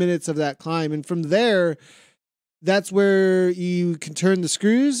minute, 2 minutes of that climb. And from there, that's where you can turn the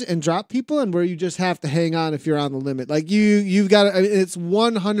screws and drop people, and where you just have to hang on if you're on the limit. Like you've got to, it's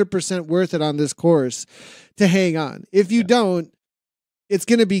 100% worth it on this course to hang on. If you don't, it's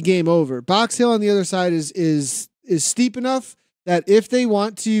going to be game over. Box Hill on the other side is steep enough that if they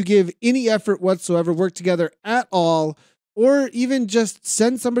want to give any effort whatsoever, work together at all, or even just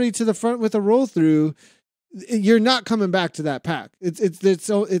send somebody to the front with a roll through, you're not coming back to that pack. It's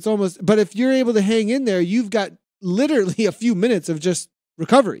almost, but if you're able to hang in there, you've got literally a few minutes of just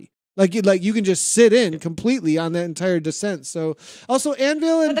recovery. Like you can just sit in completely on that entire descent. So also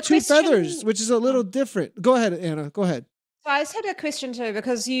Anvil and Two Feathers, which is a little different. Go ahead, Anna. Go ahead. So I just had a question too,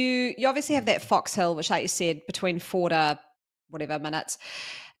 because you obviously have that Fox Hill, which, like you said, between 4 to whatever minutes,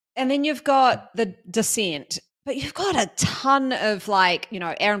 and then you've got the descent. But you've got a ton of, like,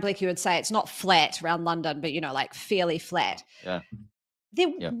 Aaron Bleeker would say it's not flat around London, but, like fairly flat. Yeah. There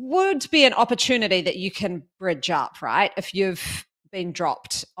would be an opportunity that you can bridge up, right? If you've been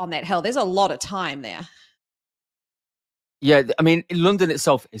dropped on that hill. There's a lot of time there. Yeah, I mean, London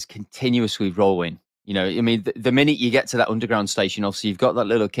itself is continuously rolling. I mean, the minute you get to that underground station, obviously you've got that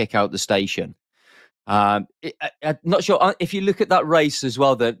little kick out the station. I'm not sure if you look at that race as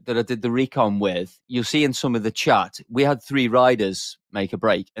well that I did the recon with, you'll see in some of the chat, we had 3 riders make a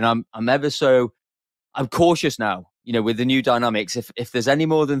break, and I'm cautious now, with the new dynamics. If there's any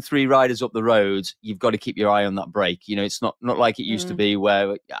more than 3 riders up the road, you've got to keep your eye on that break. It's not like it used to be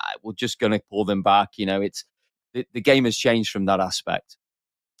where we're just going to pull them back. It's the game has changed from that aspect.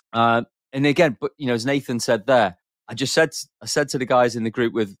 And again, but as Nathan said there, I said to the guys in the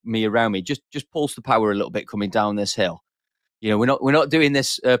group with me around me, just pulse the power a little bit coming down this hill. We're not doing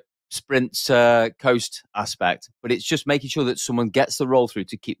this sprint coast aspect, but it's just making sure that someone gets the roll through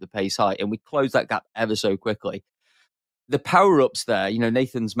to keep the pace high, and we close that gap ever so quickly. The power ups there,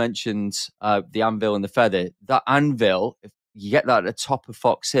 Nathan's mentioned the anvil and the feather. That anvil, if you get that at the top of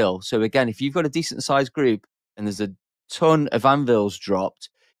Fox Hill. So again, if you've got a decent sized group and there's a ton of anvils dropped,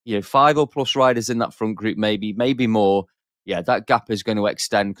 5 or plus riders in that front group, maybe more. Yeah, that gap is going to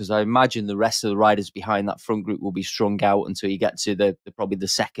extend, because I imagine the rest of the riders behind that front group will be strung out until you get to probably the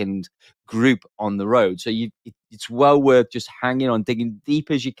second group on the road. So it's well worth just hanging on, digging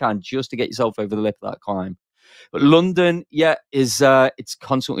deep as you can, just to get yourself over the lip of that climb. But London, it's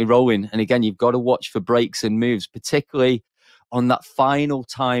constantly rolling, and again, you've got to watch for breaks and moves, particularly on that final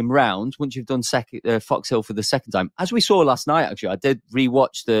time round, once you've done Fox Hill for the second time. As we saw last night, actually, I did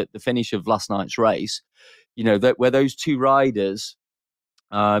rewatch the finish of last night's race, where those 2 riders,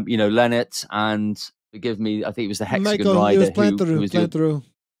 Lennart and, forgive me, I think it was the Hexagon rider. It was Planteru.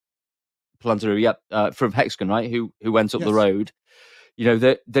 Planteru, from Hexagon, right, who went up the road.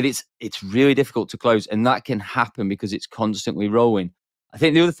 That it's really difficult to close, and that can happen because it's constantly rolling. I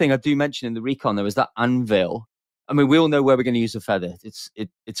think the other thing I do mention in the recon, there was that anvil. I mean, we all know where we're going to use the feather.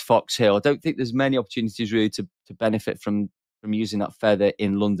 It's Fox Hill. I don't think there's many opportunities really to benefit from using that feather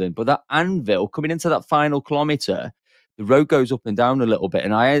in London. But that anvil, coming into that final kilometre, the road goes up and down a little bit.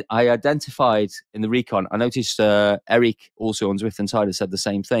 And I identified in the recon, I noticed Eric also on Zwift Insider said the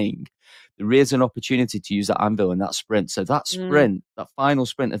same thing. There is an opportunity to use that anvil in that sprint. So that sprint, that final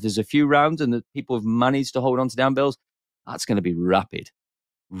sprint, if there's a few rounds and the people have managed to hold on to the anvils, that's going to be rapid,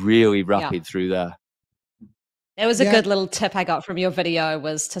 really rapid through there. It was a good little tip I got from your video,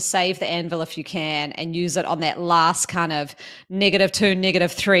 was to save the anvil if you can and use it on that last kind of -2,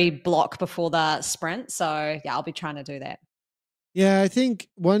 -3 block before the sprint. So yeah, I'll be trying to do that. Yeah, I think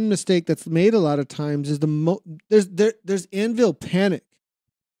one mistake that's made a lot of times is there's anvil panic.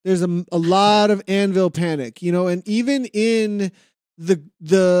 There's a lot of anvil panic, and even in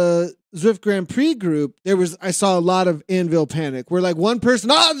the Zwift Grand Prix group, I saw a lot of anvil panic. Where like one person,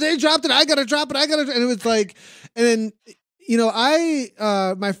 oh, they dropped it, I gotta drop it, and it was like, and then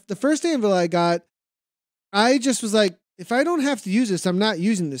the first anvil I got, I just was like, if I don't have to use this, I'm not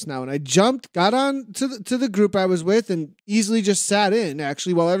using this now. And I got on to the group I was with and easily just sat in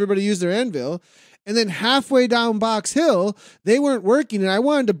actually while everybody used their anvil. And then halfway down Box Hill, they weren't working and I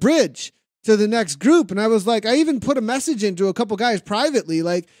wanted to bridge to the next group. And I was like, I even put a message into a couple guys privately,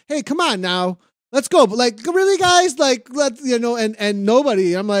 like, hey, come on now. Let's go. But like, really guys, like, let's, and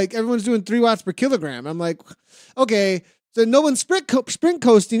nobody, I'm like, everyone's doing 3 watts per kilogram. I'm like, okay. So no one's sprint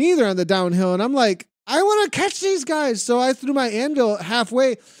coasting either on the downhill. And I'm like, I want to catch these guys. So I threw my anvil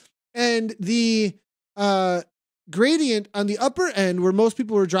halfway, and the gradient on the upper end where most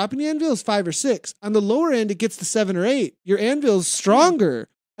people were dropping the anvil is 5 or 6. On the lower end, it gets to 7 or 8. Your anvil is stronger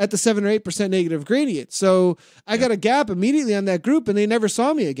at the 7 or 8% negative gradient. So I got a gap immediately on that group, and they never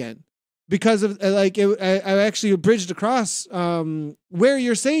saw me again because of I actually bridged across where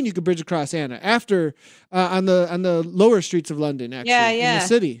you're saying you could bridge across, Anna, after on the lower streets of London, actually, in the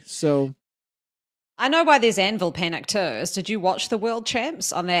city. So. I know why there's anvil panic too. Did you watch the world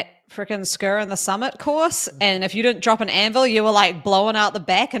champs on that freaking Skur in the Summit course? And if you didn't drop an anvil, you were like blowing out the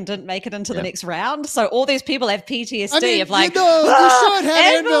back and didn't make it into the next round. So all these people have PTSD of like, you should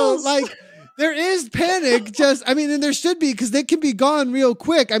have anvils. Like, there is panic. And there should be, because they can be gone real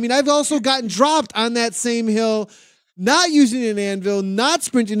quick. I mean, I've also gotten dropped on that same hill, not using an anvil, not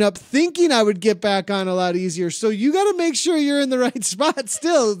sprinting up, thinking I would get back on a lot easier. So you got to make sure you're in the right spot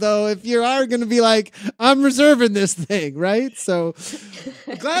still, though, if you are going to be like, I'm reserving this thing, right? So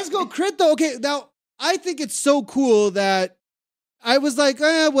Glasgow crit, though. Okay, now I think it's so cool that I was like,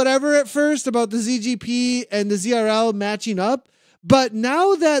 whatever at first about the ZGP and the ZRL matching up. But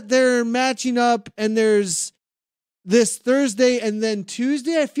now that they're matching up and there's this Thursday and then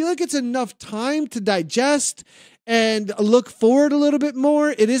Tuesday, I feel like it's enough time to digest and look forward a little bit more.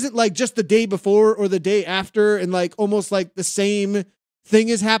 It isn't like just the day before or the day after and like almost like the same thing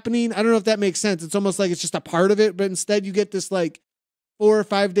is happening. I don't know if that makes sense. It's almost like it's just a part of it, but instead you get this like 4 or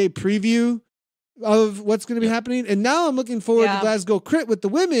 5 day preview of what's going to be happening. And now I'm looking forward to Glasgow crit with the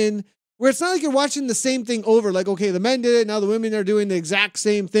women, where it's not like you're watching the same thing over. Like, okay, the men did it, now the women are doing the exact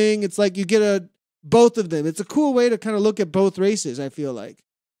same thing. It's like you get both of them. It's a cool way to kind of look at both races, I feel like.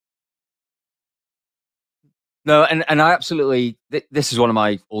 No, and I absolutely, this is one of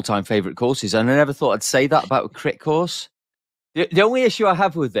my all-time favorite courses, and I never thought I'd say that about a crit course. The only issue I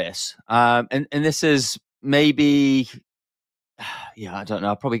have with this, and this is maybe, I don't know,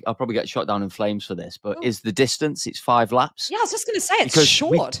 I'll probably get shot down in flames for this, but is the distance. It's 5 laps. Yeah, I was just going to say, it's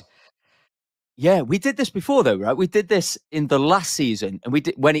short. We did this before though, right? We did this in the last season, and we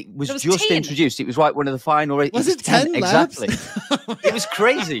did when it was just 10. Introduced. It was right one of the final. Was it 10 laps? Exactly. It was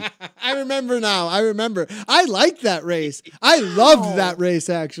crazy. I remember now. I liked that race. I loved that race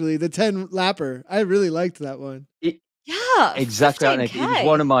actually. The 10 lapper. I really liked that one. Exactly. It was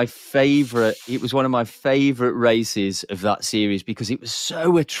one of my favorite. It was one of my favorite races of that series because it was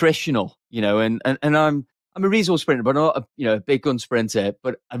so attritional, and I'm a reasonable sprinter, but not a big gun sprinter.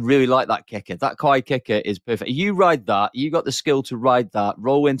 But I really like that kicker. That Kai kicker is perfect. You ride that. You got the skill to ride that.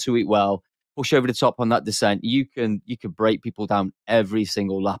 Roll into it well. Push over the top on that descent. You can break people down every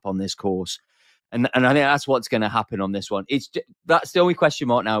single lap on this course, and I think that's what's going to happen on this one. That's the only question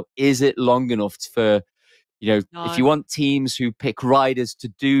mark now. Is it long enough for? No. If you want teams who pick riders to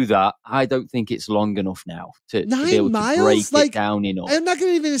do that, I don't think it's long enough now to be able to break it down enough. I'm not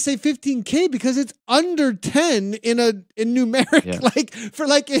going to even say 15K because it's under 10 in numeric,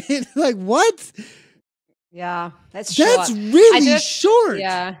 what? Yeah, that's short. That's really short.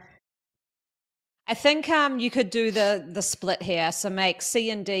 Yeah. I think you could do the split here. So make C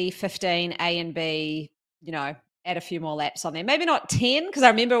and D 15, A and B, add a few more laps on there. Maybe not 10, because I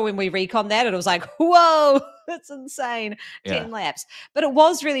remember when we recon that, it was like, whoa, that's insane. 10 laps. But it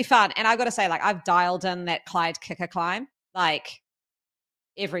was really fun. And I got to say, I've dialed in that Clyde kicker climb,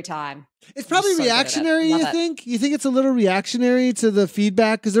 every time. It's probably reactionary, you think? You think it's a little reactionary to the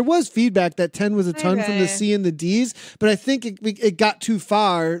feedback? Because there was feedback that 10 was a ton from the C and the Ds, but I think it got too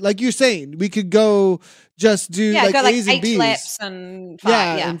far. Like you're saying, we could go just do A's and B's. 8 laps and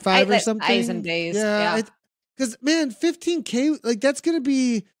 5. And 5 or something. A's and B's. Because, man, 15K, that's going to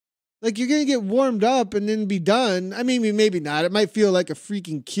be, you're going to get warmed up and then be done. I mean, maybe not. It might feel like a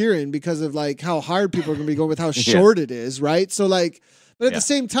freaking Kieran because of, how hard people are going to be going with how short it is, right? So, but at the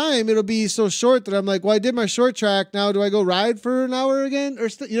same time, it'll be so short that I'm like, well, I did my short track. Now do I go ride for an hour again? Or,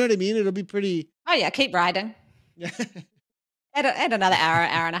 you know what I mean? It'll be pretty. Oh, yeah, keep riding. Yeah. add another hour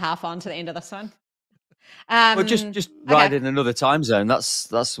and a half on to the end of this one. Well, just ride in another time zone.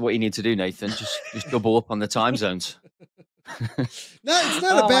 That's what you need to do, Nathan. Just double up on the time zones. No, it's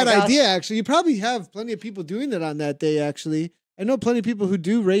not a bad idea, actually. You probably have plenty of people doing it on that day, actually. I know plenty of people who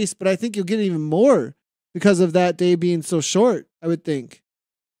do race, but I think you'll get even more because of that day being so short, I would think.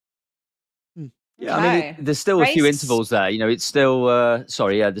 Yeah, I mean, there's still a few intervals there. You know, it's still,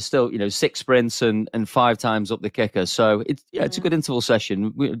 there's still, 6 sprints and 5 times up the kicker. So, it's a good interval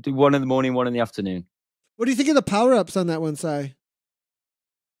session. We do 1 in the morning, 1 in the afternoon. What do you think of the power-ups on that one, Si?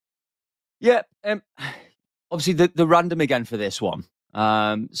 Yeah, obviously the random again for this one.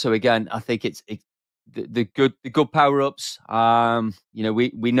 So again, I think it's the good power-ups.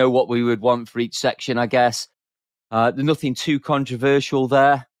 We know what we would want for each section, I guess. There's nothing too controversial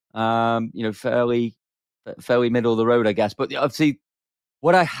there. Fairly middle of the road, I guess. But obviously,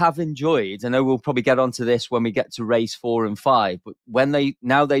 what I have enjoyed, I know we'll probably get onto this when we get to race 4 and 5, but when they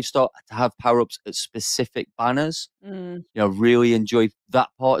start to have power-ups at specific banners, really enjoy that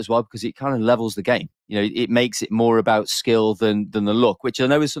part as well, because it kind of levels the game. It makes it more about skill than the look, which I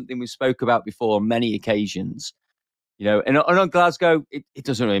know is something we spoke about before on many occasions. And on Glasgow, it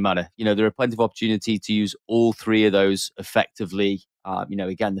doesn't really matter. There are plenty of opportunity to use all 3 of those effectively.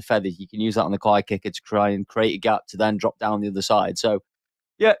 Again, the feather, you can use that on the quad kicker to try and create a gap to then drop down the other side. So,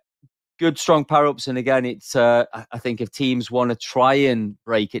 yeah, good, strong power-ups. And again, it's I think if teams want to try and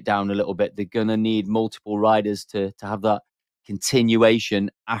break it down a little bit, they're going to need multiple riders to have that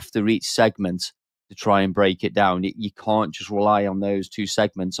continuation after each segment to try and break it down. You can't just rely on those 2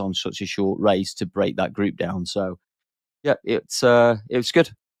 segments on such a short race to break that group down. So, yeah, it's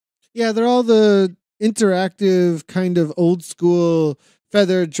good. Yeah, they're all the interactive kind of old school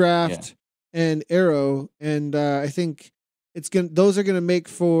feather, draft, and arrow. And I think those are gonna make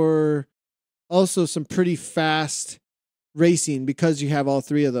for also some pretty fast racing because you have all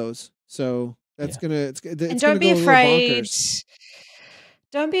 3 of those. So that's it's and don't be afraid.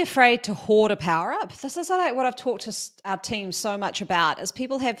 Don't be afraid to hoard a power up. This is like what I've talked to our team so much about, is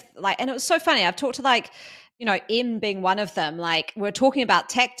people have and it was so funny. I've talked to M being one of them. We're talking about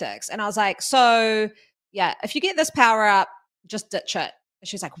tactics, and I was like, so yeah, if you get this power up, just ditch it. And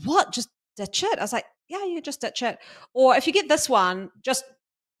she's like, what? Just ditch it? I was like, yeah, you just ditch it. Or if you get this one, just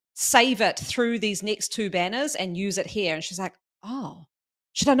save it through these next 2 banners and use it here. And she's like, oh,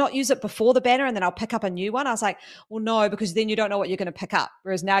 should I not use it before the banner and then I'll pick up a new one? I was like, well, no, because then you don't know what you're going to pick up.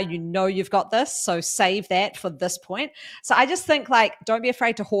 Whereas now you've got this, so save that for this point. So I just think don't be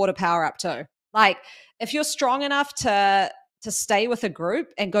afraid to hoard a power up too. If you're strong enough to stay with a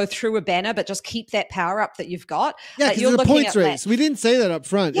group and go through a banner, but just keep that power up that you've got. Yeah, because it's a points race. We didn't say that up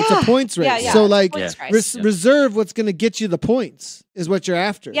front. Yeah. It's a points race. Yeah. So reserve what's going to get you the points is what you're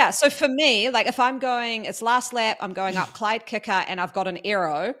after. Yeah. So for me, if I'm going, it's last lap, I'm going up Clyde kicker and I've got an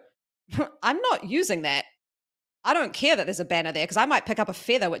arrow. I'm not using that. I don't care that there's a banner there because I might pick up a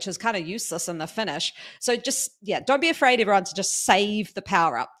feather, which is kind of useless in the finish. So don't be afraid, everyone, to just save the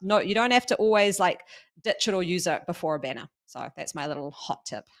power up. No, you don't have to always ditch it or use it before a banner. So that's my little hot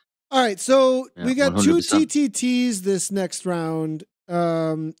tip. All right. So we got 100%. 2 TTTs this next round.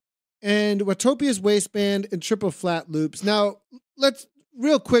 And Watopia's waistband and triple flat loops. Now let's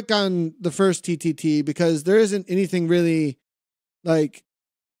real quick on the first TTT, because there isn't anything really both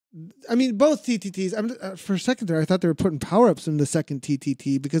TTTs. For a second there, I thought they were putting power-ups in the second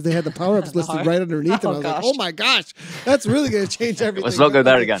TTT because they had the power-ups listed right underneath them. I was like, oh my gosh, that's really going to change everything. Let's not go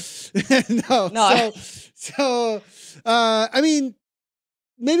there again. No. So,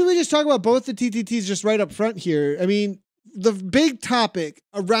 maybe we just talk about both the TTTs just right up front here. I mean, the big topic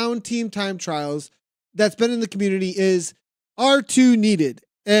around team time trials that's been in the community is, are 2 needed?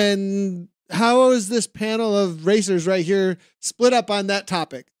 And how is this panel of racers right here split up on that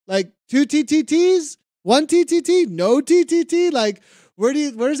topic? 2 TTTs, 1 TTT, no TTT? Where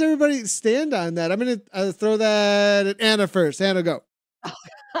does everybody stand on that? I'm going to throw that at Anna first. Anna, go.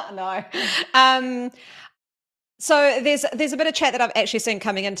 No. So there's a bit of chat that I've actually seen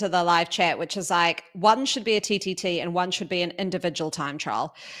coming into the live chat, which is 1 should be a TTT and 1 should be an individual time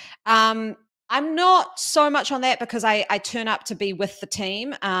trial. I'm not so much on that because I turn up to be with the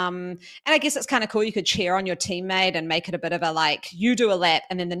team. And I guess it's kind of cool. You could cheer on your teammate and make it a bit of a you do a lap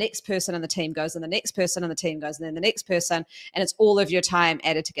and then the next person in the team goes and the next person in the team goes and then the next person, and it's all of your time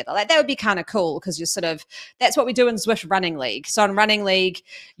added together. That would be kind of cool because you're that's what we do in Zwift Running League. So in Running League,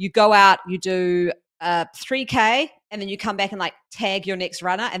 you go out, you do 3K, and then you come back and tag your next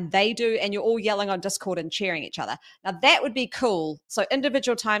runner, and they do, and you're all yelling on Discord and cheering each other. Now that would be cool. So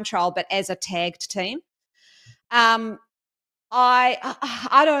individual time trial, but as a tagged team.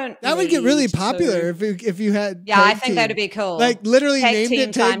 I don't. That would get really need popular to. if you had. Yeah, tag I think team. that'd be cool. Like literally Tag named team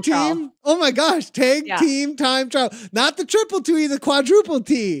it Tag time trial. Team. Oh my gosh, Tag Team Time Trial. Not the triple T, the quadruple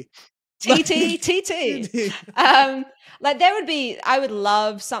T. TT. Like that would be. I would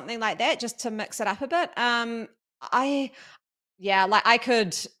love something like that just to mix it up a bit. Like I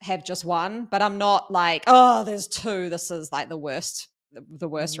could have just one, but I'm not like, oh, there's two. This is like the worst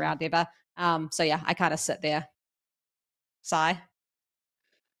round ever. So yeah, I kind of sit there. Sigh.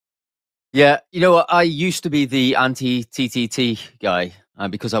 Yeah, you know what? I used to be the anti-TTT guy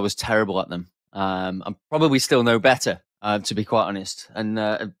because I was terrible at them. I'm probably still no better, to be quite honest. And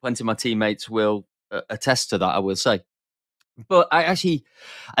plenty of my teammates will attest to that, I will say. But I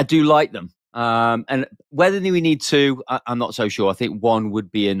do like them. And whether we need two, I'm not so sure. I think one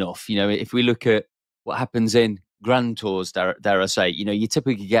would be enough. You know, if we look at what happens in Grand Tours, dare I say, you know, you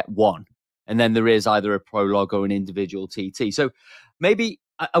typically get one. And then there is either a prologue or an individual TT. So maybe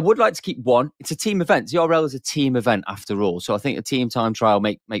I would like to keep one. It's a team event. ZRL is a team event after all. So I think a team time trial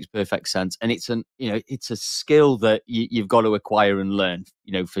makes perfect sense. And it's it's a skill that you've got to acquire and learn,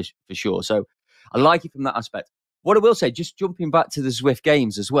 you know, for sure. So I like it from that aspect. What I will say, just jumping back to the Zwift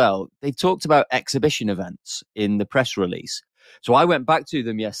Games as well, they talked about exhibition events in the press release. So I went back to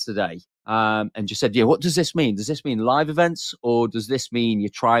them yesterday and just said, yeah, what does this mean? Does this mean live events or does this mean you're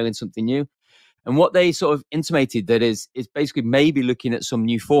trialing something new? And what they sort of intimated that is basically maybe looking at some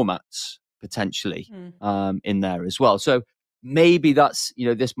new formats potentially in there as well. So maybe that's, you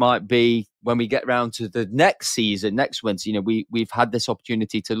know, this might be when we get around to the next season, next winter, you know, we've had this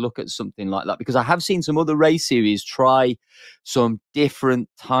opportunity to look at something like that, because I have seen some other race series try some different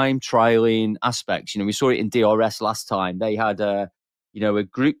time trialing aspects. You know, we saw it in DRS last time. They had a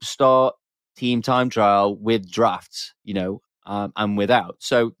group start team time trial with drafts, you know, and without.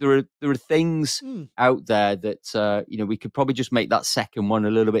 So there are things out there that we could probably just make that second one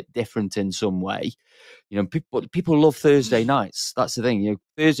a little bit different in some way. You know, people love Thursday nights. That's the thing. You know,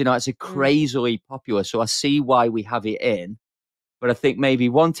 Thursday nights are crazily popular. So I see why we have it in. But I think maybe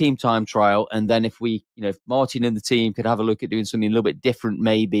one team time trial, and then if Martin and the team could have a look at doing something a little bit different,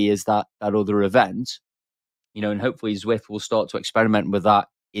 maybe as that other event, you know, and hopefully Zwift will start to experiment with that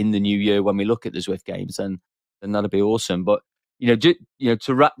in the new year when we look at the Zwift Games, and then that'll be awesome. But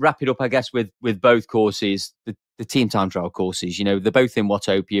to wrap it up, I guess with both courses, the team time trial courses, you know, they're both in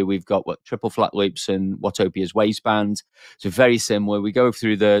Watopia. We've got triple flat loops and Watopia's waistband, so very similar. We go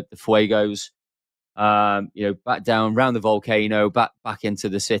through the Fuegos, back down around the volcano, back into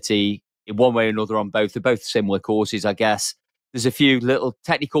the city in one way or another on both. They're both similar courses, I guess. There's a few little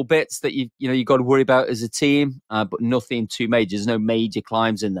technical bits that you've got to worry about as a team, but nothing too major. There's no major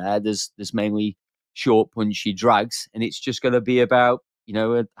climbs in there. There's mainly short, punchy drags, and it's just going to be about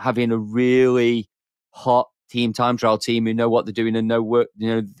having a really hot team time trial team who know what they're doing and know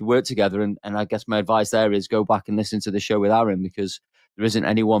work together. And I guess my advice there is go back and listen to the show with Aaron, because there isn't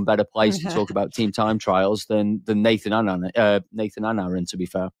any one better place to talk about team time trials than Nathan and Aaron, to be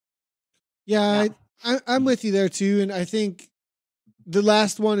fair. Yeah. I'm with you there too, and I think the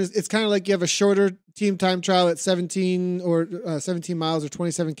last one it's kind of like you have a shorter team time trial at 17 miles or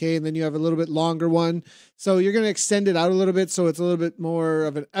 27K, and then you have a little bit longer one. So you're going to extend it out a little bit, so it's a little bit more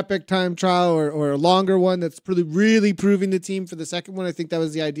of an epic time trial or a longer one that's really proving the team for the second one. I think that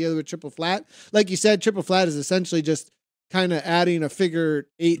was the idea with triple flat. Like you said, triple flat is essentially just kind of adding a figure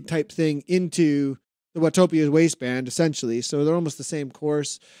 8 type thing into the Watopia's waistband, essentially. So they're almost the same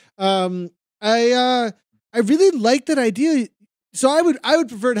course. I really like that idea. So I would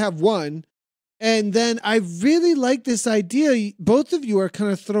prefer to have one. And then I really like this idea both of you are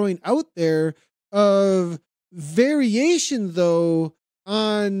kind of throwing out there of variation, though,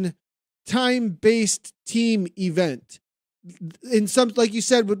 on time-based team event. In some, like you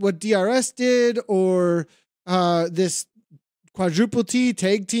said, with what DRS did, or this quadruple T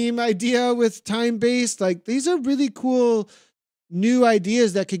tag team idea with time-based. Like, these are really cool new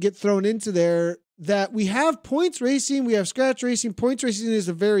ideas that could get thrown into there. That we have points racing, we have scratch racing. Points racing is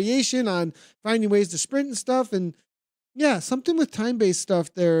a variation on finding ways to sprint and stuff. And yeah, something with time-based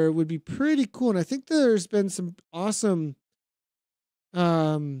stuff there would be pretty cool. And I think there's been some awesome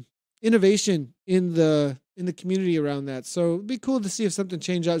innovation in the community around that. So it'd be cool to see if something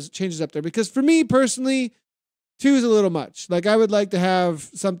changes up there. Because for me personally, 2 is a little much. Like, I would like to have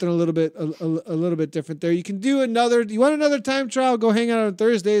something a little bit different there. You can do you want another time trial? Go hang out on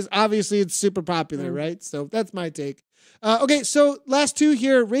Thursdays. Obviously, it's super popular, right? So that's my take. Okay, so last 2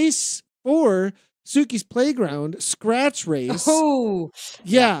 here. Race 4, Suki's Playground, scratch race. Oh,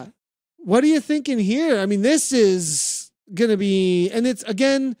 yeah. What are you thinking here? I mean, this is going to be, and it's,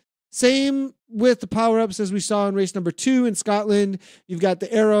 again, same with the power-ups as we saw in race number 2 in Scotland. You've got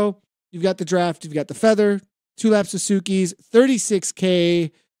the arrow, you've got the draft, you've got the feather, 2 laps of Suki's,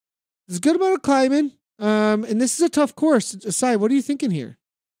 36K. There's a good amount of climbing. And this is a tough course. Sai, what are you thinking here?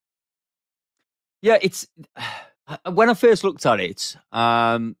 Yeah, it's when I first looked at it,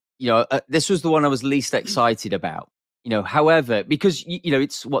 this was the one I was least excited about. However, because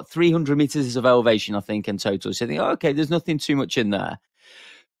it's 300 meters of elevation, I think, in total. So I think, okay, there's nothing too much in there.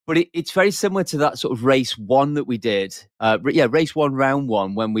 But it's very similar to that sort of race 1 that we did. Race 1, round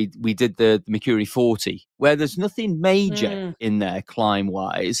 1, when we did the Mercury 40, where there's nothing major in there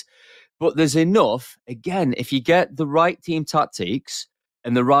climb-wise. But there's enough, again, if you get the right team tactics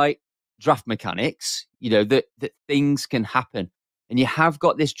and the right draft mechanics, that things can happen. And you have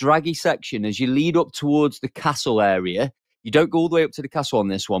got this draggy section as you lead up towards the castle area. You don't go all the way up to the castle on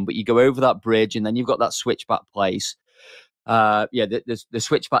this one, but you go over that bridge and then you've got that switchback place. The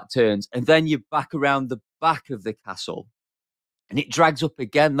switchback turns. And then you're back around the back of the castle. And it drags up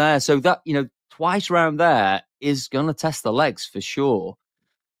again there. So that, twice around there is going to test the legs for sure.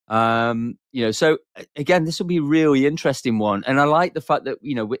 So again, this will be a really interesting one. And I like the fact that,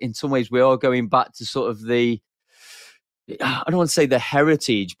 in some ways we are going back to sort of I don't want to say the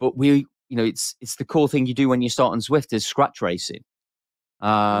heritage, but it's the cool thing you do when you start on Zwift is scratch racing.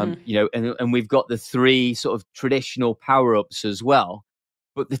 And we've got the 3 sort of traditional power-ups as well.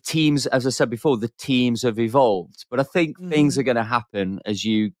 But the teams, as I said before, the teams have evolved. But I think things are going to happen as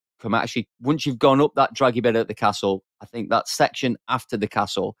you once you've gone up that draggy bit at the castle, I think that section after the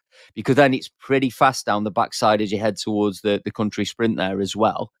castle, because then it's pretty fast down the backside as you head towards the country sprint there as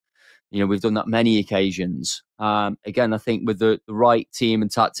well. We've done that many occasions. Again, I think with the right team and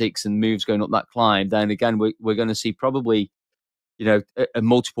tactics and moves going up that climb, then again, we're going to see probably,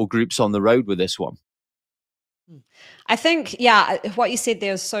 multiple groups on the road with this one. I think, what you said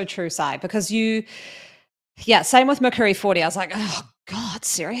there is so true, Sai, because same with Mercury 40. I was like, oh, God,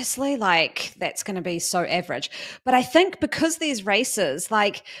 seriously? Like, that's going to be so average. But I think because these races,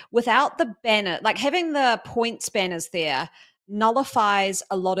 like, without the banner, like having the points banners there nullifies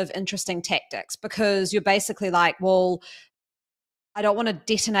a lot of interesting tactics, because you're basically like, well, I don't want to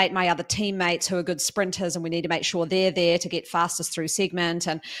detonate my other teammates who are good sprinters, and we need to make sure they're there to get fastest through segment.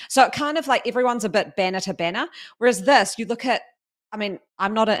 And so it kind of like everyone's a bit banner to banner. Whereas this, you look at,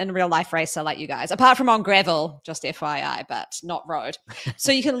 I'm not in real life racer like you guys, apart from on gravel, just FYI, but not road.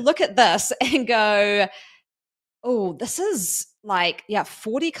 So you can look at this and go, oh, this is like,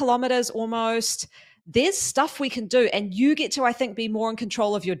 40 kilometers almost. There's stuff we can do. And you get to, I think, be more in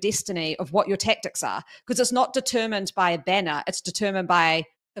control of your destiny, of what your tactics are, because it's not determined by a banner. It's determined by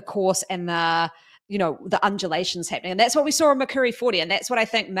the course and the undulations happening. And that's what we saw in Mercury 40. And that's what I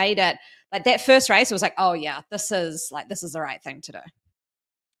think made it, like, that first race, it was like, oh yeah, this is the right thing to do.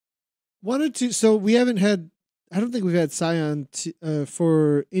 So we haven't had, I don't think we've had Sion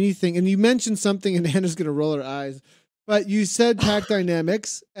for anything. And you mentioned something, and Anna's going to roll her eyes, but you said pack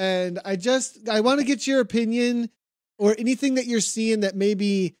dynamics. And I want to get your opinion or anything that you're seeing that may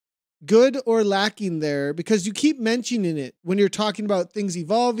be good or lacking there, because you keep mentioning it when you're talking about things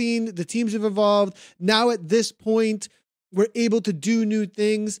evolving, the teams have evolved. Now at this point, we're able to do new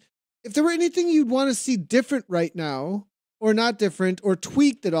things. If there were anything you'd want to see different right now, or not different, or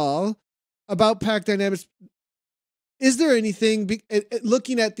tweaked at all about pack dynamics, is there anything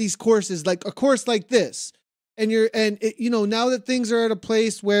looking at these courses, like a course like this, and now that things are at a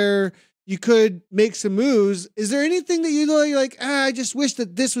place where you could make some moves, is there anything that you're like, I just wish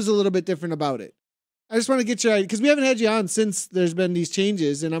that this was a little bit different about it? I just want to get your idea, because we haven't had you on since there's been these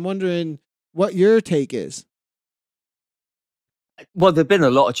changes, and I'm wondering what your take is. Well, there've been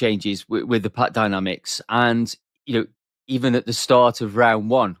a lot of changes with the pack dynamics, and even at the start of round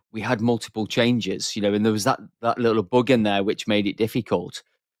 1, we had multiple changes. And there was that little bug in there which made it difficult.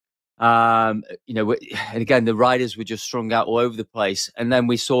 And again, the riders were just strung out all over the place. And then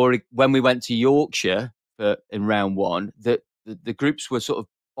we saw when we went to Yorkshire in round 1 that the groups were sort of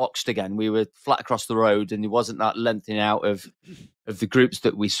boxed again. We were flat across the road, and there wasn't that lengthening out of the groups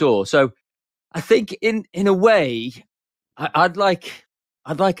that we saw. So I think in a way, I'd like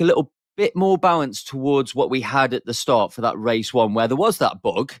a little bit more balance towards what we had at the start for that race 1, where there was that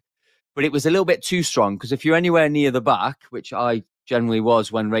bug, but it was a little bit too strong. Because if you're anywhere near the back, which I generally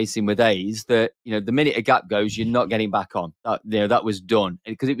was when racing with A's, that the minute a gap goes, you're not getting back on. That was done,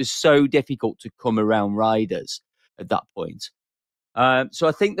 because it was so difficult to come around riders at that point. So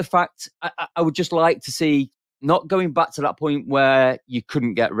I think the fact I would just like to see, not going back to that point where you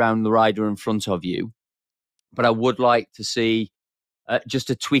couldn't get around the rider in front of you, but I would like to see just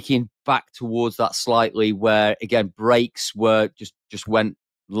a tweaking back towards that slightly, where again brakes were just went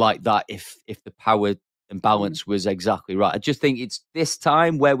like that if the power and balance was exactly right. I just think it's this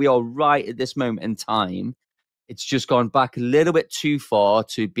time where we are right at this moment in time. It's just gone back a little bit too far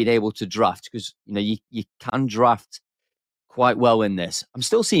to being able to draft, because you can draft quite well in this. I'm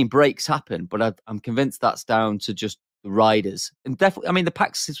still seeing breaks happen, but I'm convinced that's down to just the riders. And definitely, I mean, the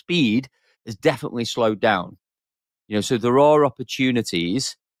pack's speed has definitely slowed down. So there are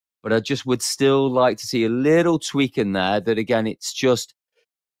opportunities, but I just would still like to see a little tweak in there. That again, it's just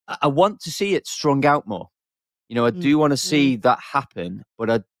I want to see it strung out more. I do want to see that happen, but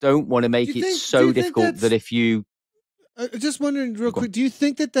I don't want to make it so difficult that if you. Just wondering real quick, do you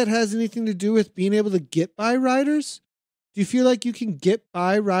think that has anything to do with being able to get by riders? Do you feel like you can get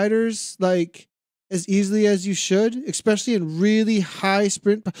by riders like as easily as you should, especially in really high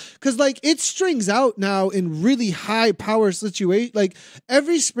sprint? Because like it strings out now in really high power situation. Like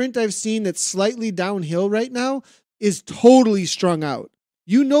every sprint I've seen that's slightly downhill right now is totally strung out.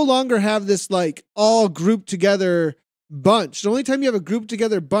 You no longer have this like all grouped together bunch. The only time you have a grouped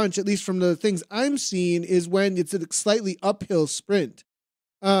together bunch, at least from the things I'm seeing, is when it's a slightly uphill sprint.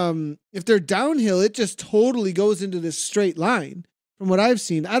 If they're downhill, it just totally goes into this straight line from what I've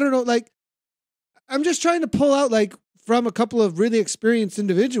seen. I don't know, like I'm just trying to pull out like from a couple of really experienced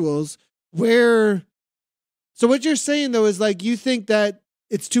individuals where. So what you're saying though is like you think that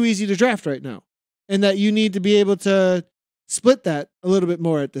it's too easy to draft right now, and that you need to be able to split that a little bit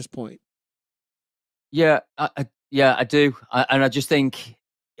more at this point. Yeah, I do, and I just think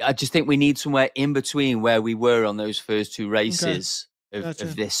we need somewhere in between where we were on those first two races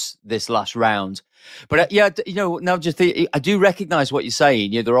of this last round. But now I do recognize what you're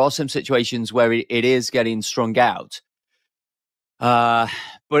saying. There are some situations where it is getting strung out, but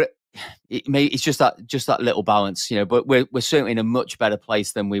it's just that little balance, But we're certainly in a much better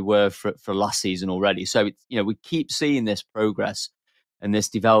place than we were for last season already. So we keep seeing this progress and this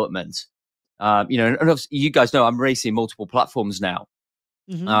development. And obviously you guys know I'm racing multiple platforms now.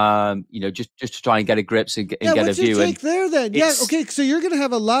 Just to try and get a grips and get a view. What's your take there then? Yeah, okay. So you're going to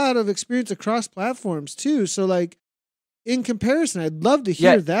have a lot of experience across platforms too. So like in comparison, I'd love to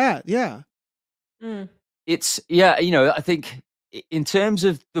hear that. Yeah. I think in terms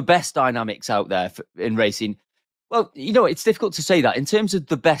of the best dynamics out there in racing, well, it's difficult to say that. In terms of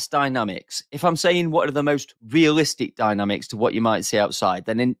the best dynamics, if I'm saying what are the most realistic dynamics to what you might see outside,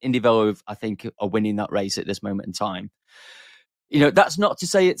 then Indivelo, I think, are winning that race at this moment in time. That's not to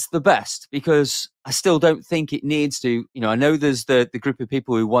say it's the best, because I still don't think it needs to. I know there's the group of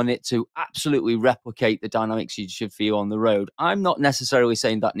people who want it to absolutely replicate the dynamics you should feel on the road. I'm not necessarily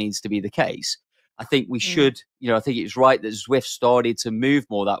saying that needs to be the case. I think we should, I think it's right that Zwift started to move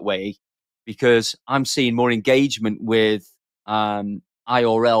more that way, because I'm seeing more engagement with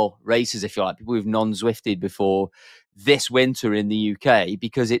IRL races, if you like, people who've non-Zwifted before this winter in the UK,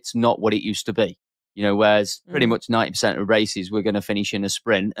 because it's not what it used to be. Whereas pretty much 90% of races we're going to finish in a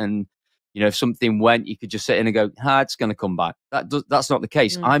sprint, and if something went, you could just sit in and go, it's going to come back. That's not the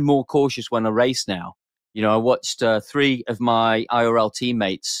case. I'm more cautious when I race now. I watched 3 of my IRL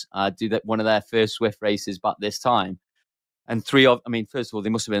teammates do one of their first Zwift races back this time, and first of all, they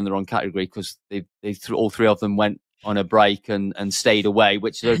must have been in the wrong category, because all 3 of them went on a break and stayed away,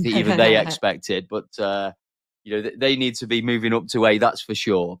 which I don't think even they expected. But they need to be moving up to A, that's for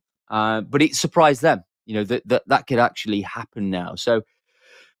sure. But it surprised them, that could actually happen now. So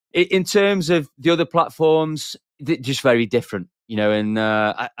in terms of the other platforms, they're just very different, and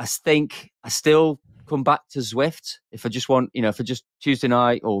I think I still come back to Zwift. If I just want, if I just Tuesday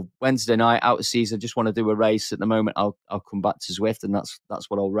night or Wednesday night out of season, I just want to do a race at the moment, I'll come back to Zwift, and that's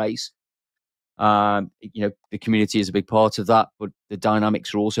what I'll race. The community is a big part of that, but the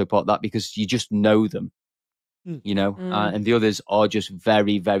dynamics are also part of that, because you just know them. And the others are just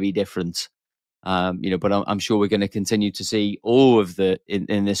very, very different. But I'm sure we're going to continue to see all of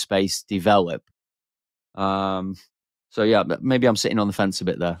in this space develop. So yeah, maybe I'm sitting on the fence a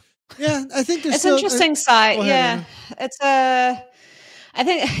bit there. Yeah, I think it's interesting site. Yeah, it's I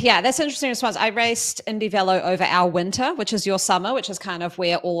think, that's an interesting response. I raced Indivelo over our winter, which is your summer, which is kind of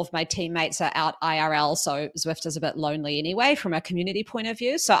where all of my teammates are out IRL. So Zwift is a bit lonely anyway from a community point of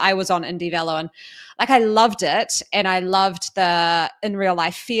view. So I was on Indivelo, and like I loved it, and I loved the in real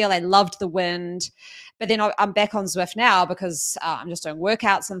life feel. I loved the wind. But then I'm back on Zwift now because I'm just doing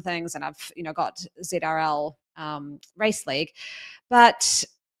workouts and things, and I've got ZRL race league. But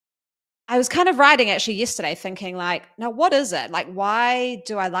I was kind of writing actually yesterday thinking like, now what is it? Like, why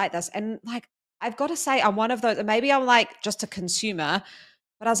do I like this? And like, I've got to say I'm one of those, maybe I'm like just a consumer,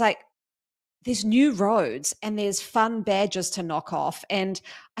 but I was like, there's new roads and there's fun badges to knock off. And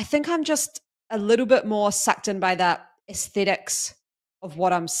I think I'm just a little bit more sucked in by the aesthetics of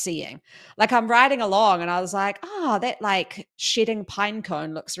what I'm seeing. Like I'm riding along and I was like, oh, that like shedding pine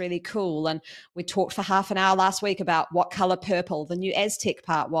cone looks really cool. And we talked for half an hour last week about what color purple the new Aztec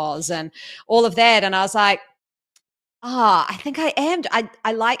part was and all of that. And I was like, I think I am.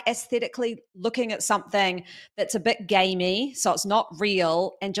 I like aesthetically looking at something that's a bit gamey, so it's not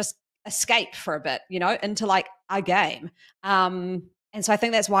real, and just escape for a bit, you know, into like a game. And so I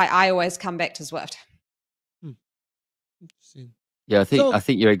think that's why I always come back to Zwift. Interesting. Yeah, I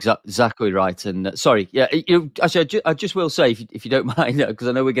think you're exactly right. And sorry, yeah, actually, I just will say, if you don't mind, because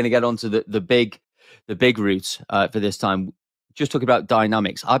I know we're going to get onto the big route for this time. Just talking about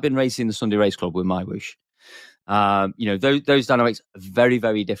dynamics, I've been racing the Sunday Race Club with MyWhoosh. You know, those dynamics are very,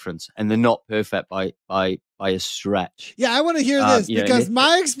 very different, and they're not perfect by a stretch. Yeah, I want to hear this because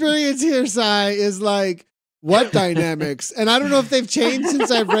my experience here, Sai, is like, what dynamics? And I don't know if they've changed since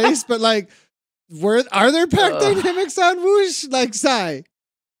I've raced, but like, are there pack dynamics on Whoosh? Like, Sai?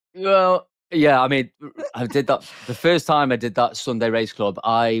 Well, yeah, I mean, I did that the first time I did that Sunday Race Club.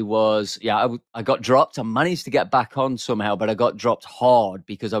 I got dropped. I managed to get back on somehow, but I got dropped hard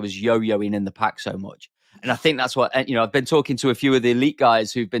because I was yo-yoing in the pack so much. And I think that's what, you know, I've been talking to a few of the elite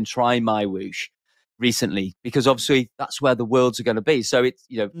guys who've been trying MyWhoosh recently, because obviously that's where the worlds are going to be. So it's,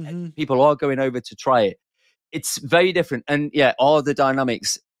 you know, people are going over to try it. It's very different. And yeah, all the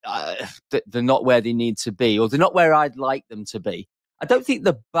dynamics, they're not where they need to be, or they're not where I'd like them to be. I don't think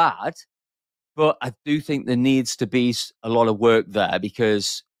they're bad, but I do think there needs to be a lot of work there,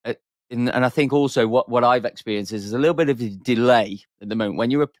 because and I think also what I've experienced is a little bit of a delay at the moment. When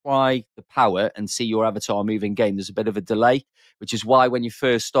you apply the power and see your avatar move in game, there's a bit of a delay, which is why when you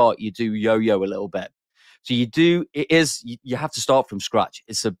first start, you do yo-yo a little bit. So you have to start from scratch.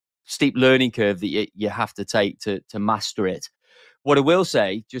 It's a steep learning curve that you have to take to master it. What I will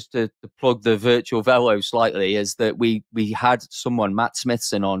say, just to plug the virtual velo slightly, is that we had someone, Matt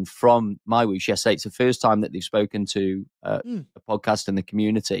Smithson, on from MyWhoosh yesterday. It's the first time that they've spoken to a podcast in the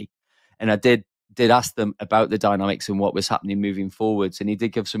community. And I did ask them about the dynamics and what was happening moving forwards. And he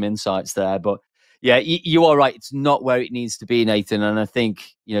did give some insights there. But yeah, you are right. It's not where it needs to be, Nathan. And I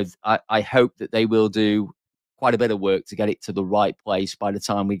think, you know, I hope that they will do quite a bit of work to get it to the right place by the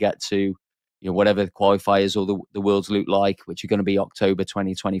time we get to, you know, whatever the qualifiers or the worlds look like, which are going to be October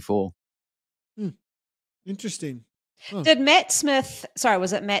 2024. Interesting. Huh. Did Matt Smith, sorry,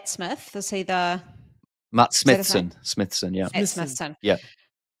 was it Matt Smith? Is he the... Matt Smithson. Smithson, yeah. Matt Smithson. Yeah.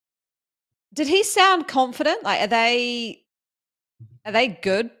 Did he sound confident? Like, are they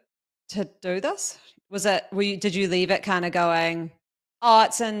good to do this? Did you leave it kind of going, oh,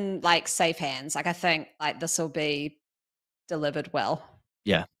 it's in like safe hands? Like, I think like this will be delivered well.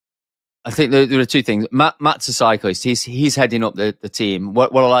 Yeah. I think there are two things. Matt's a cyclist. He's heading up the team.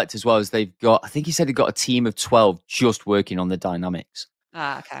 What I liked as well is they've got, I think he said he got a team of 12 just working on the dynamics.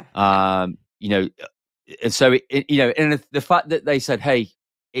 Okay. You know, and so you know, and the fact that they said, hey,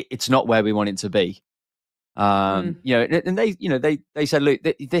 it's not where we want it to be. You know, and they said, look,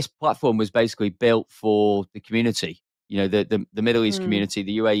 this platform was basically built for the community. You know, the Middle East community,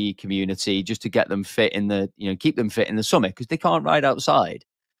 the UAE community, just to get them fit in keep them fit in the summer, because they can't ride outside.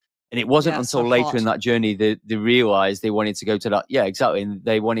 And it wasn't until later in that journey that they realized they wanted to go to that. Yeah, exactly. And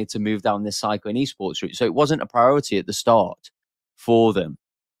they wanted to move down this cycling esports route. So it wasn't a priority at the start for them.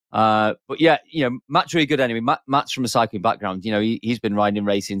 But yeah, you know, Matt's really good anyway. Matt's from a cycling background. You know, he's been riding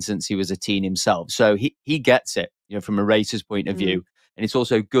racing since he was a teen himself. So he gets it, you know, from a racer's point of view. And it's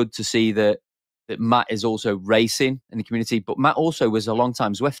also good to see that Matt is also racing in the community. But Matt also was a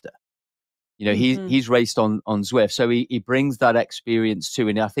long-time Zwifter. You know, he's raced on Zwift. So he brings that experience too.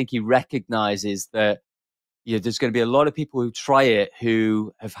 And I think he recognizes that, you know, there's going to be a lot of people who try it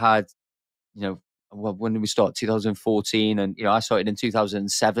who have had, you know, well, when did we start? 2014. And, you know, I started in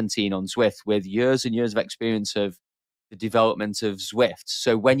 2017 on Zwift with years and years of experience of the development of Zwift.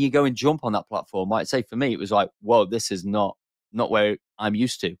 So when you go and jump on that platform, I'd say for me, it was like, whoa, this is not where I'm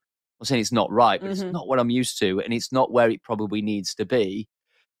used to. I'm saying it's not right, but it's not what I'm used to. And it's not where it probably needs to be.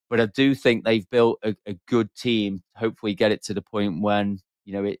 But I do think they've built a good team to hopefully get it to the point when,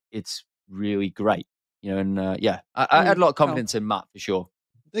 you know, it's really great. You know, and yeah, I had a lot of confidence in Matt for sure.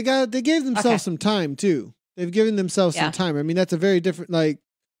 They gave themselves some time too. They've given themselves some time. I mean, that's a very different, like,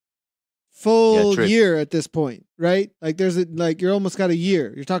 full year at this point, right? Like you're almost got a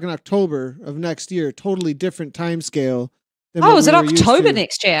year. You're talking October of next year, totally different time scale. Is it October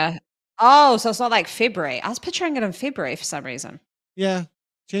next year? Oh, so it's not like February. I was picturing it in February for some reason. Yeah.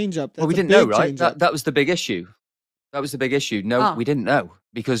 Change up. Well, we didn't know, right? That was the big issue. That was the big issue. No, we didn't know,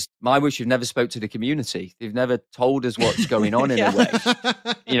 because MyWhoosh have never spoke to the community. They've never told us what's going on in a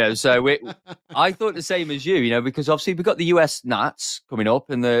way. So I thought the same as you, because obviously we've got the US Nats coming up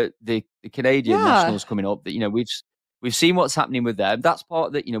and the Canadian Nationals coming up. That we've seen what's happening with them. That's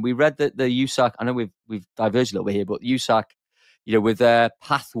part that we read that the USAC. I know we've diverged a little bit here, but USAC, with their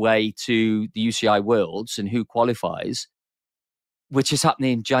pathway to the UCI Worlds and who qualifies, which is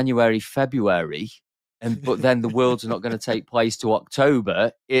happening in January, February. But then the Worlds are not going to take place to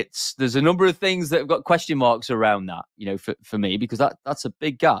October. There's a number of things that have got question marks around that, for me, because that's a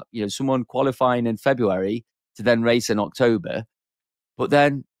big gap. Someone qualifying in February to then race in October, but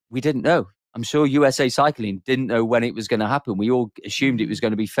then we didn't know. I'm sure USA Cycling didn't know when it was going to happen. We all assumed it was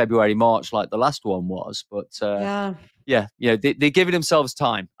going to be February, March, like the last one was. But they're giving themselves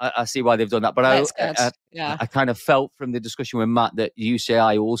time. I see why they've done that. But I kind of felt from the discussion with Matt that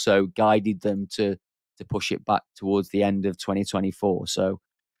UCI also guided them to push it back towards the end of 2024. So,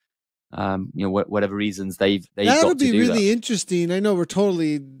 whatever reasons they've got to do that. That'll be really interesting. I know we're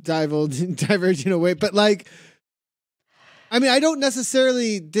totally diverging away, but I don't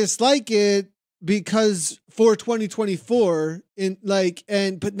necessarily dislike it because for 2024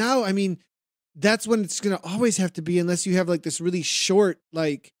 but now, that's when it's going to always have to be, unless you have this really short,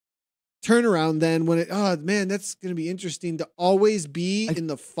 turnaround then that's going to be interesting to always be in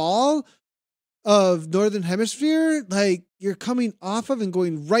the fall of Northern Hemisphere. You're coming off of and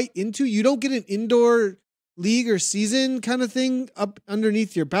going right into, you don't get an indoor league or season kind of thing up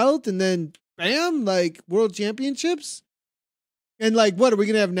underneath your belt, and then bam, world championships. And what are we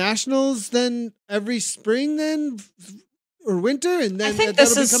gonna have, nationals then every spring then or winter, and then that'll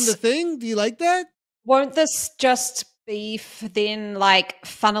become the thing? Do you like that? Won't this just be then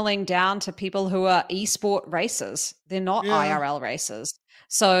funneling down to people who are esport racers? They're not IRL racers.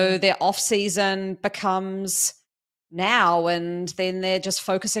 So their off season becomes now, and then they're just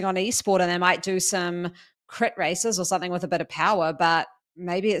focusing on esport, and they might do some crit races or something with a bit of power, but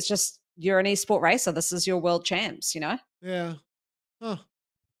maybe it's just, you're an esport racer. This is your world champs, Yeah. Oh,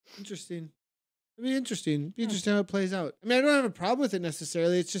 interesting. Interesting. Be interesting how it plays out. I don't have a problem with it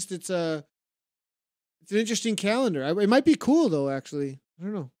necessarily. It's just, it's an interesting calendar. It might be cool though, actually. I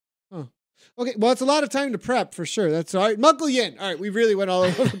don't know. Huh. Okay, well, it's a lot of time to prep for sure. That's all right. Muckle Yin. All right, we really went all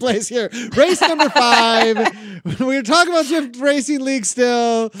over the place here. Race number 5. We were talking about Zwift Racing League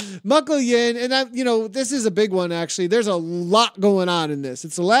still. Muckle Yin, and this is a big one actually. There's a lot going on in this.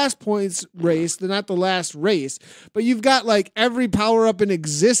 It's the last points race, not the last race, but you've got every power up in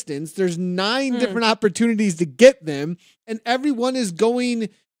existence. There's 9 different opportunities to get them, and everyone is going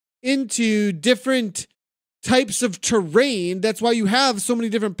into different types of terrain. That's why you have so many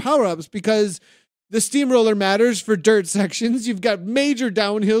different power-ups, because the steamroller matters for dirt sections. You've got major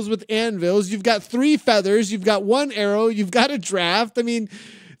downhills with anvils. You've got 3 feathers. You've got 1 arrow. You've got a draft.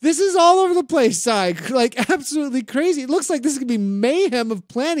 This is all over the place, Sai. Absolutely crazy. It looks like this is gonna be mayhem of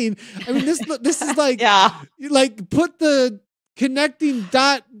planning. This is put the connecting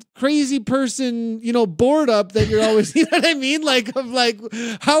dot crazy person, board up that you're always, you know what I mean?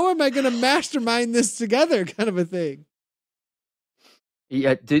 How am I going to mastermind this together kind of a thing?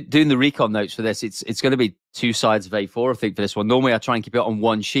 Yeah, doing the recon notes for this, it's going to be 2 sides of A4, I think, for this one. Normally I try and keep it on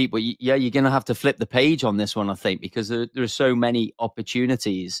one sheet, but you're going to have to flip the page on this one, I think, because there are so many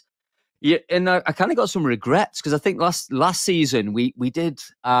opportunities. Yeah, and I kind of got some regrets, because I think last season we did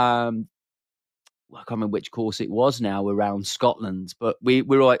I can't remember which course it was now around Scotland, but we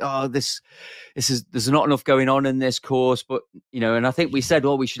were like, there's not enough going on in this course, but and I think we said,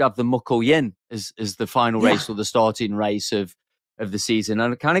 we should have the Muckle Yin as the final race or the starting race of the season.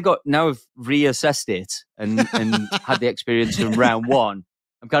 And I kind of now I've reassessed it and had the experience from round 1.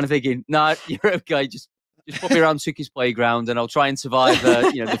 I'm kind of thinking, nah, you're okay, just put me around Suki's playground and I'll try and survive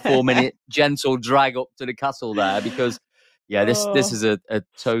the 4-minute gentle drag up to the castle there, because this is a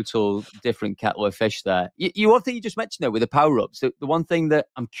total different kettle of fish there. One thing you just mentioned, though, with the power-ups, the one thing that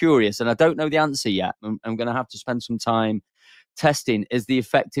I'm curious, and I don't know the answer yet, I'm going to have to spend some time testing, is the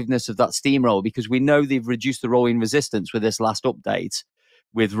effectiveness of that steamroll, because we know they've reduced the rolling resistance with this last update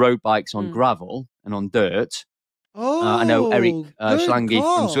with road bikes on gravel and on dirt. I know Eric Schlange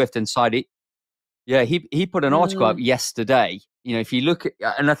from Zwift Inside it. Yeah, he put an article up yesterday. If you look at,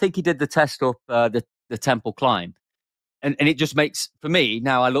 and I think he did the test up the Temple Climb. And it just makes, for me,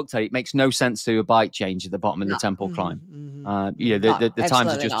 now I looked at it, it makes no sense to do a bike change at the bottom of the Temple Climb. The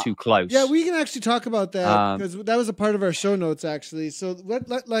times are just too close. Yeah, we can actually talk about that, because that was a part of our show notes, actually. So,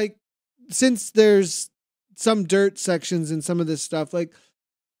 since there's some dirt sections and some of this stuff,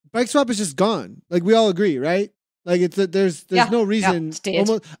 bike swap is just gone. We all agree, right? There's no reason,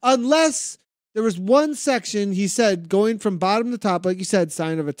 almost, unless there was one section, he said, going from bottom to top, like you said,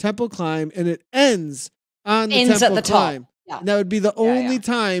 sign of a temple climb, and it ends on the temple at the climb. top. Yeah. And that would be the only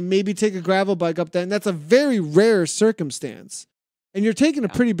time, maybe take a gravel bike up that. And that's a very rare circumstance. And you're taking a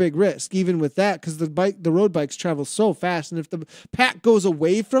pretty big risk, even with that, because the road bikes travel so fast. And if the pack goes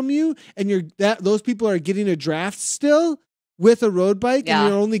away from you and those people are getting a draft still with a road bike and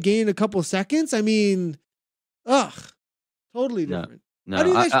you're only gaining a couple seconds, I mean, totally different. No, how do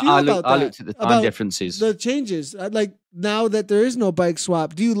you guys feel about that? I looked at the time differences. The changes. Like now that there is no bike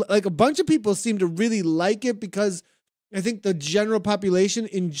swap, do you like a bunch of people seem to really like it because I think the general population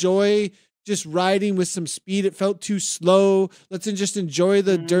enjoy just riding with some speed. It felt too slow. Let's just enjoy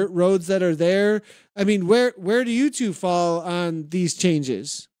the dirt roads that are there. I mean, where do you two fall on these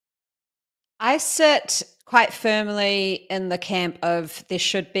changes? I sit quite firmly in the camp of there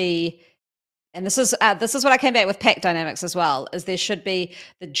should be, and this is what I came back with pack dynamics as well, is there should be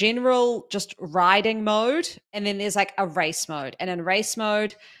the general just riding mode, and then there's like a race mode. And in race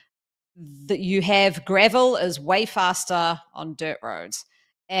mode, that you have gravel is way faster on dirt roads,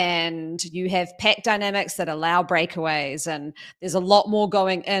 and you have pack dynamics that allow breakaways, and there's a lot more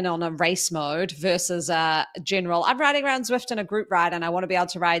going in on a race mode versus a general. I'm riding around Zwift in a group ride and I want to be able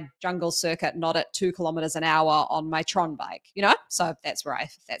to ride jungle circuit not at 2 kilometers an hour on my Tron bike, you know? So that's where I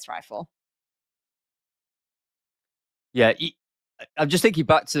fall. Yeah, I'm just thinking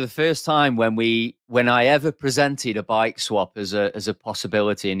back to the first time when I ever presented a bike swap as a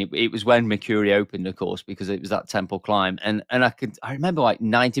possibility, and it was when Mercury opened, of course, because it was that temple climb, and I remember like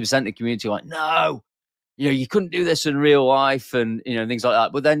 90% of the community were like, no, you couldn't do this in real life, and things like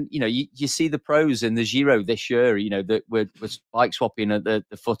that. But then you see the pros in the Giro this year, that was bike swapping at the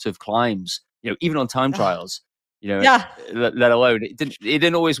foot of climbs, even on time trials. Let alone it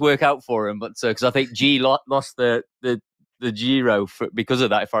didn't always work out for him, but because I think G lost the Giro because of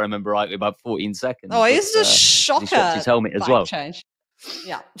that, if I remember rightly, about 14 seconds. Oh, he's just shocker. He swapped his helmet as well. Change.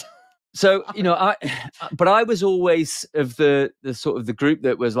 Yeah. So I was always of the sort of the group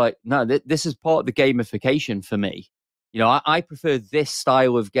that was like, no, this is part of the gamification for me. I prefer this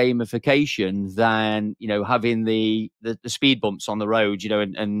style of gamification than having the speed bumps on the road,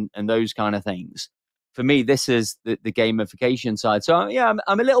 and those kind of things. For me, this is the gamification side. So yeah,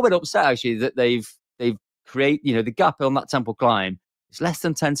 I'm a little bit upset actually that they've create the gap on that temple climb. It's less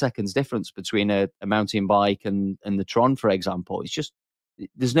than 10 seconds difference between a mountain bike and the Tron, for example. It's just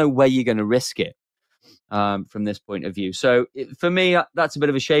there's no way you're going to risk it from this point of view. So for me, that's a bit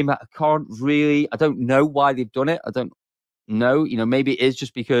of a shame. I don't know why they've done it. I don't know. Maybe it is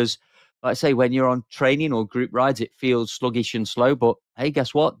just because, like I say, when you're on training or group rides, it feels sluggish and slow. But hey,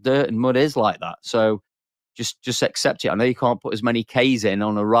 guess what? Dirt and mud is like that. So just accept it. I know you can't put as many Ks in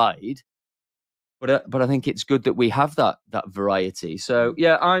on a ride, but I think it's good that we have that variety. So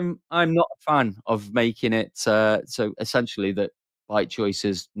yeah, I'm not a fan of making it so essentially that bike choice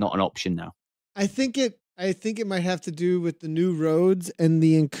is not an option now. I think it might have to do with the new roads and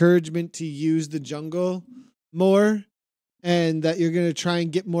the encouragement to use the jungle more, and that you're going to try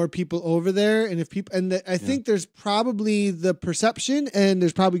and get more people over there. And I think there's probably the perception, and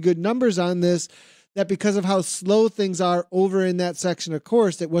there's probably good numbers on this, that because of how slow things are over in that section of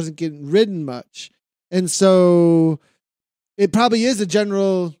course, it wasn't getting ridden much. And so it probably is a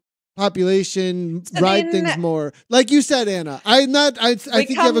general population ride things more. Like you said, Anna, I think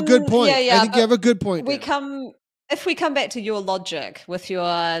you have a good point. Yeah, I think you have a good point. If we come back to your logic with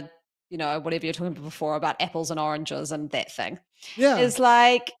your, whatever you're talking about before about apples and oranges and that thing. Yeah. Is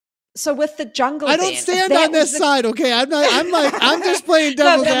like, so with the jungle, I don't stand on this side, okay? I'm just playing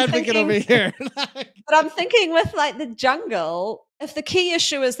devil's advocate over here. But I'm thinking with like the jungle, if the key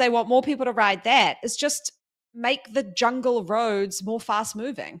issue is they want more people to ride that, is just make the jungle roads more fast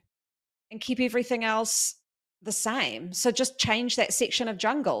moving and keep everything else the same. So just change that section of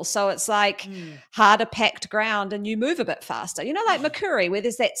jungle. So it's like harder packed ground and you move a bit faster. Like Mercury, where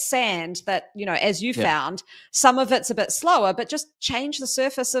there's that sand that, as you found, some of it's a bit slower, but just change the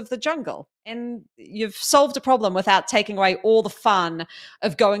surface of the jungle. And you've solved a problem without taking away all the fun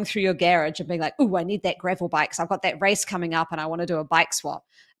of going through your garage and being like, oh, I need that gravel bike. So I've got that race coming up and I want to do a bike swap.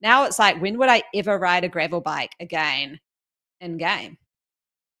 Now it's like, when would I ever ride a gravel bike again in game?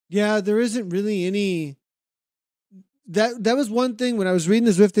 Yeah, there isn't really any. That was one thing when I was reading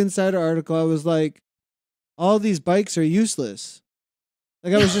the Zwift Insider article. I was like, all these bikes are useless.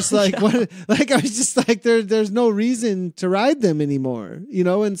 Like I was just like, what? Like I was just like, there's no reason to ride them anymore,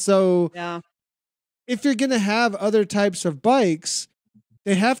 And so, if you're gonna have other types of bikes,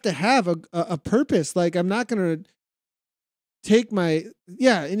 they have to have a purpose. Like I'm not gonna take my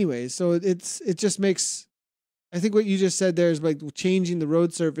Anyway, so it just makes I think what you just said there is like changing the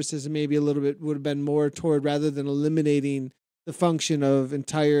road surfaces and maybe a little bit would have been more toward rather than eliminating the function of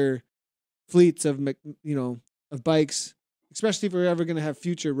entire fleets of, you know, of bikes, especially if we're ever going to have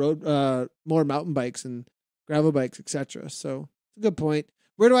future road, more mountain bikes and gravel bikes, etc. So it's a good point.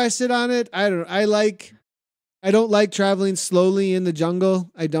 Where do I sit on it? I don't like traveling slowly in the jungle.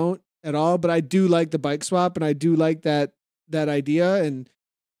 I don't at all, but I do like the bike swap and I do like that idea. And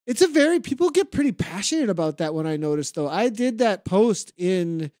it's people get pretty passionate about that when I noticed though. I did that post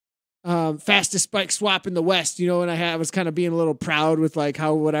in fastest bike swap in the West, you know, and I was kind of being a little proud with like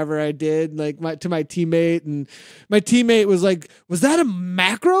how whatever I did, like to my teammate, and my teammate was like, "Was that a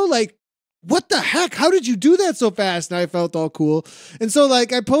macro? Like, what the heck? How did you do that so fast?" And I felt all cool, and so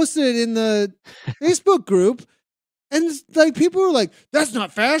like I posted it in the Facebook group, and like people were like, "That's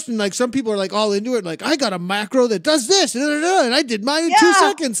not fast," and like some people are like all into it, like I got a macro that does this, and I did mine in 2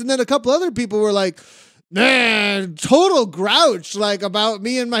 seconds, and then a couple other people were like, man, total grouch, like about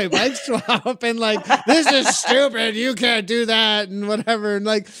me and my bike swap, and like this is stupid, you can't do that, and whatever. And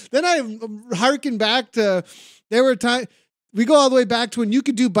like then I harken back to we go all the way back to when you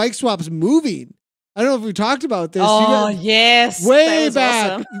could do bike swaps moving. I don't know if we talked about this. Oh yes, way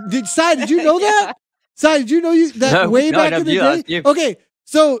back. Awesome. Did you know that? Sai, did you know way back in the day? Okay,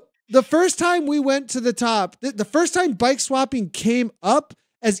 so the first time we went to the top, the first time bike swapping came up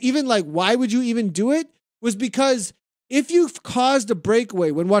as even like why would you even do it? Was because if you've caused a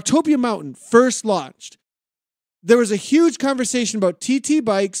breakaway, when Watopia Mountain first launched, there was a huge conversation about TT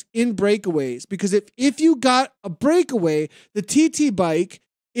bikes in breakaways, because if you got a breakaway, the TT bike,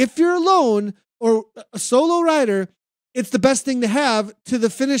 if you're alone or a solo rider, it's the best thing to have to the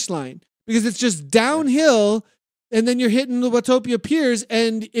finish line, because it's just downhill and then you're hitting the Watopia piers,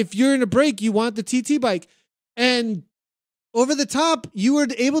 and if you're in a break, you want the TT bike. And over the top, you were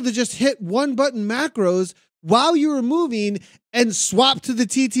able to just hit one button macros while you were moving and swap to the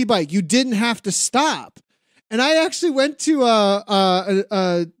TT bike. You didn't have to stop. And I actually went to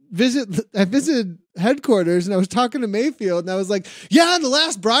I visited headquarters, and I was talking to Mayfield, and I was like, yeah, in the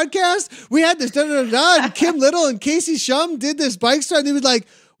last broadcast, we had this and Kim Little and Casey Shum did this bike start, and he was like,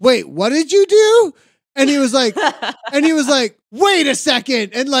 wait, what did you do? And he was like, wait a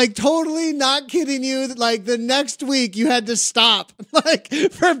second. And like, totally not kidding you. Like the next week you had to stop like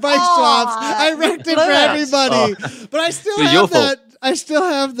for bike swaps. I wrecked it for everybody, but I still have that. I still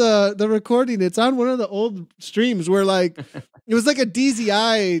have the recording. It's on one of the old streams where like, it was like a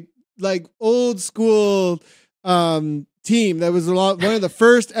DZI, like old school, team that was one of the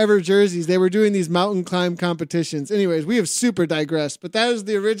first ever jerseys. They were doing these mountain climb competitions. Anyways, we have super digressed, but that is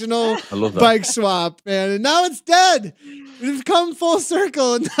the original bike swap, man. And now it's dead. We've come full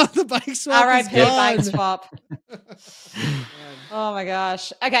circle, and now the bike swap is gone. Bike swap. Oh my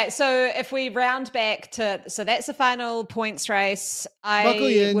gosh. Okay, so if we round back to, so that's the final points race. Muckle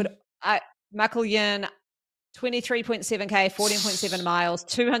Yin, 23.7K, 14.7 miles,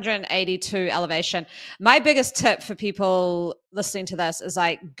 282 elevation. My biggest tip for people listening to this is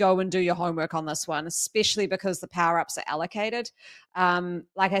like, go and do your homework on this one, especially because the power-ups are allocated.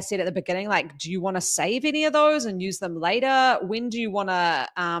 Like I said at the beginning, like, do you want to save any of those and use them later? When do you want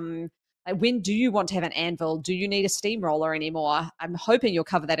to, when do you want to have an anvil? Do you need a steamroller anymore? I'm hoping you'll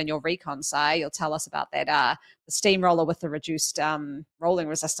cover that in your recon, Sai. You'll tell us about that, the steamroller with the reduced rolling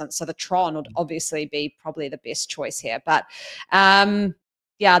resistance. So the Tron would obviously be probably the best choice here. But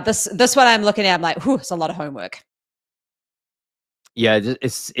yeah, this one I'm looking at, I'm like, whew, it's a lot of homework. Yeah,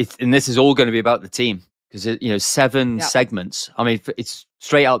 it's and this is all going to be about the team, because you know, 7 segments. I mean, it's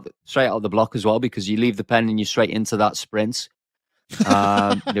straight out the block as well, because you leave the pen and you're straight into that sprint. You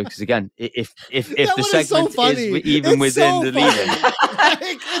know, because again, if the segment is even within the lead.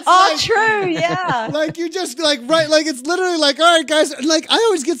 True, yeah. Like you just like it's literally like, all right, guys. Like I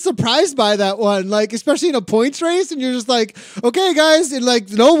always get surprised by that one, like especially in a points race, and you're just like, okay, guys, and like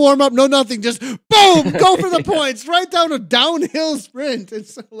no warm up, no nothing, just boom, go for the points, right down a downhill sprint.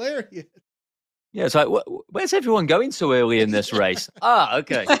 It's hilarious. Yeah, it's like, where's everyone going so early in this race?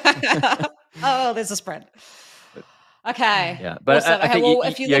 Okay. Oh, there's a sprint. Okay. Yeah, but awesome. I think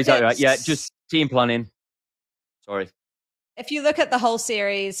if you yeah, look exactly at, right. Yeah, just team planning. Sorry. If you look at the whole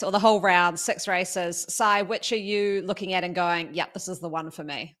series or the whole round, 6 races, Sai, which are you looking at and going, yep, this is the one for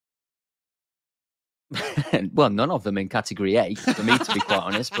me? Well, none of them in category A for me, to be quite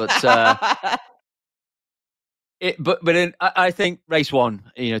honest. But I think race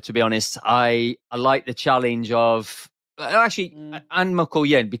 1. You know, to be honest, I like the challenge of actually and Muckle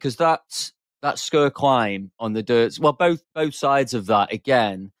Yin, because that Skur climb on the dirt. Well, both sides of that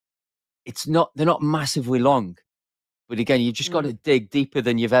again. They're not massively long, But again, you've just got to dig deeper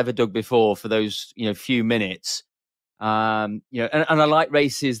than you've ever dug before for those, few minutes. And I like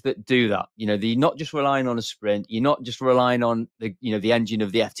races that do that. You're not just relying on a sprint. You're not just relying on the engine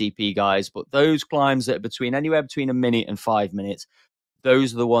of the FTP guys, but those climbs that are anywhere between a minute and 5 minutes.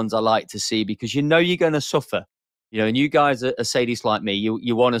 Those are the ones I like to see, because you're going to suffer. And you guys are sadists like me.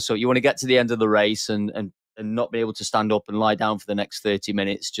 You want to get to the end of the race and not be able to stand up and lie down for the next 30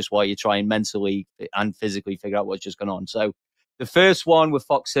 minutes just while you're trying mentally and physically figure out what's just gone on. So the first one with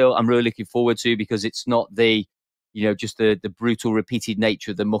Fox Hill, I'm really looking forward to, because it's not just the brutal repeated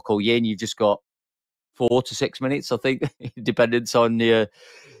nature of the Muckle Yin. You've just got 4 to 6 minutes, I think, dependence on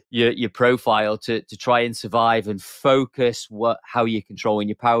your profile to try and survive and focus how you're controlling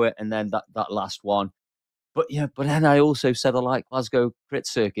your power, and then that last one. But then I also said I like Glasgow Crit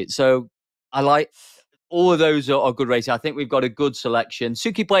Circuit, so I like all of those are good races. I think we've got a good selection.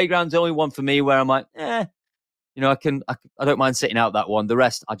 Suki Playground's the only one for me where I'm like, I don't mind sitting out that one. The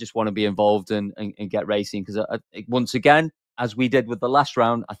rest, I just want to be involved and get racing, because once again, as we did with the last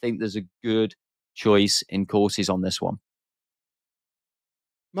round, I think there's a good choice in courses on this one.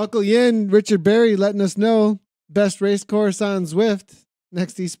 Muckle Yin, Richard Berry letting us know best race course on Zwift.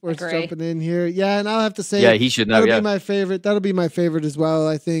 Next Esports jumping in here. Yeah, and I'll have to say, he should know. That'll be my favorite. That'll be my favorite as well,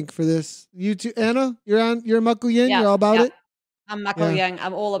 I think, for this. You too, Anna? You're Muckle Yin? You're all about it? I'm Muckle Yin.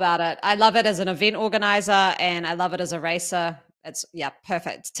 I'm all about it. I love it as an event organizer, and I love it as a racer. It's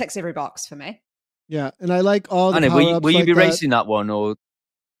perfect. It ticks every box for me. Yeah, and I like all the Anna, power-ups will you like be that. racing that one, or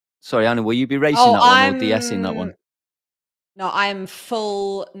sorry, Anna, will you be racing that one or DSing that one? No, I'm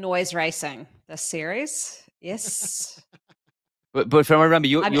full noise racing this series. Yes. But if I remember,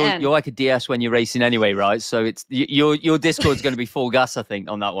 you're like a DS when you're racing anyway, right? So it's your Discord's going to be full gas, I think,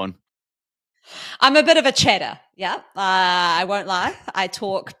 on that one. I'm a bit of a chatter. Yeah, I won't lie. I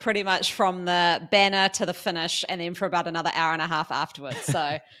talk pretty much from the banner to the finish, and then for about another hour and a half afterwards.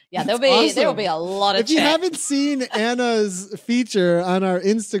 So yeah, there will be a lot of. If you haven't seen Anna's feature on our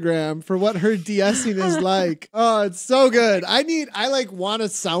Instagram for what her DSing is like, oh, it's so good. I want a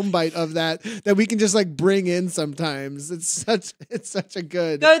soundbite of that we can just like bring in sometimes. It's such a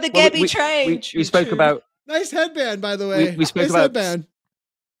good. Go the Gabby train. We spoke about nice headband, by the way. We spoke nice about headband.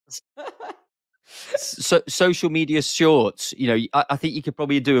 Social media shorts. I think you could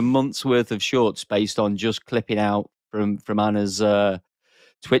probably do a month's worth of shorts based on just clipping out from Anna's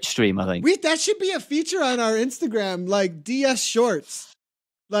Twitch stream. I think that should be a feature on our Instagram, like DS shorts,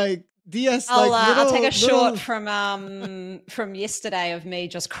 like DS. I'll take a short from yesterday of me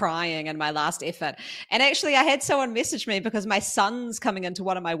just crying in my last effort. And actually, I had someone message me because my son's coming into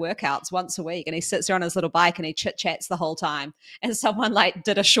one of my workouts once a week, and he sits there on his little bike and he chit chats the whole time. And someone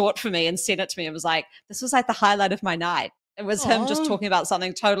did a short for me and sent it to me and was like, "This was like the highlight of my night." It was him just talking about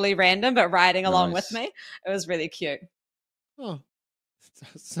something totally random, but riding along with me. It was really cute. Oh,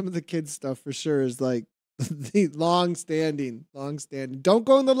 some of the kids' stuff for sure is like the long standing. Don't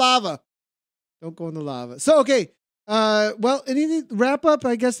go in the lava. So, okay. Well, any wrap up?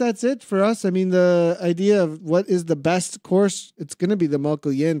 I guess that's it for us. I mean, the idea of what is the best course, it's going to be the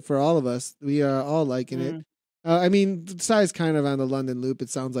Muckle Yin for all of us. We are all liking it. I mean, Sai's kind of on the London Loop, it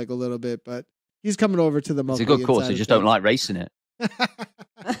sounds like a little bit, but he's coming over to the Muckle Yin. It's a good course. I just don't like racing it.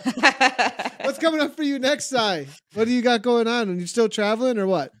 What's coming up for you next, Sai? What do you got going on? Are you still traveling or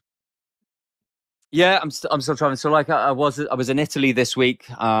what? Yeah, I'm still traveling. So I was in Italy this week.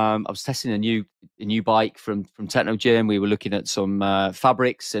 I was testing a new bike from Techno Gym. We were looking at some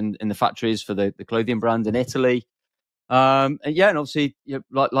fabrics in the factories for the clothing brand in Italy. And obviously,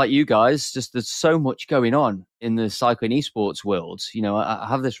 like you guys, just there's so much going on in the cycling esports world. I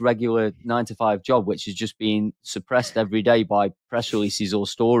have this regular 9-to-5 job, which is just being suppressed every day by press releases or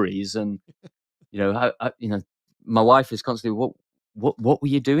stories. And my wife is constantly, what were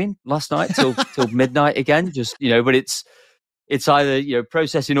you doing last night till midnight again? Just but it's either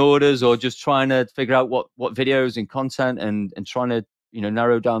processing orders or just trying to figure out what videos and content and trying to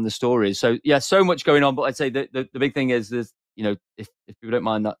narrow down the stories. So yeah, so much going on. But I'd say the big thing is there's if people don't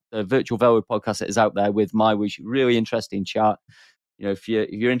mind, that the Virtual Velvet podcast that is out there with MyWhoosh, really interesting chat. If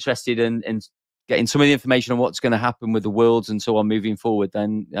you're interested in getting some of the information on what's going to happen with the worlds and so on moving forward,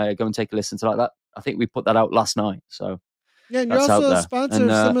 then go and take a listen to that. I think we put that out last night. So yeah, and you're also a sponsor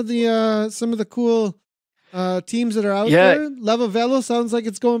of some of the cool teams that are out there. Level Velo sounds like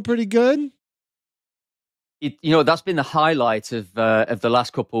it's going pretty good. That's been the highlight of the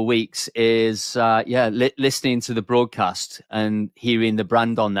last couple of weeks is listening to the broadcast and hearing the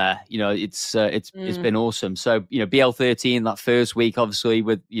brand on there. It's been awesome. So BL13 that first week, obviously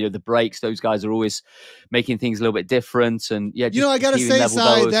with the breaks, those guys are always making things a little bit different. And I gotta say, Si,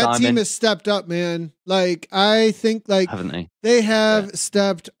 that team has stepped up, man. Like I think haven't they? They have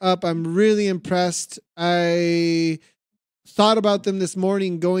stepped up. I'm really impressed. I thought about them this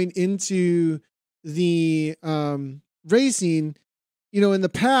morning going into the racing. In the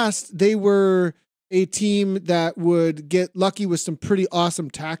past they were a team that would get lucky with some pretty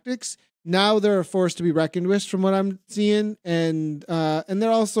awesome tactics. Now they're a force to be reckoned with from what I'm seeing, and they're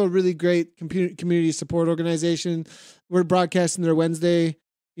also a really great community support organization. We're broadcasting their Wednesday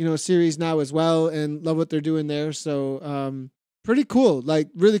series now as well, and love what they're doing there. So pretty cool, like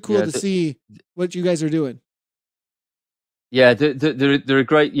really cool to see what you guys are doing. Yeah, they're a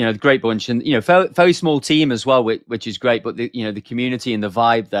great bunch, and very small team as well, which is great. But the community and the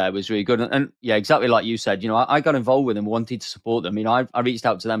vibe there was really good, and yeah, exactly like you said. I got involved with them, wanted to support them. I reached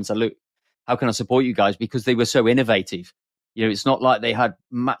out to them and said, look, how can I support you guys? Because they were so innovative. It's not like they had,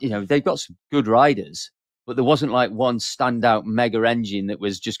 they've got some good riders, but there wasn't like one standout mega engine that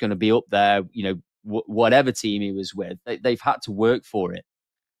was just going to be up there. Whatever team he was with, they've had to work for it.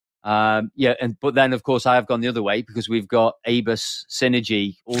 But then of course I have gone the other way because we've got Abus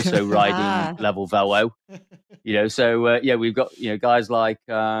Synergy also riding level velo. We've got guys like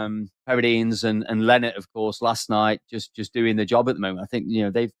Paradines and Leonard, of course, last night just doing the job at the moment. I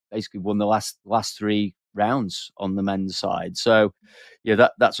think they've basically won the last 3 rounds on the men's side. So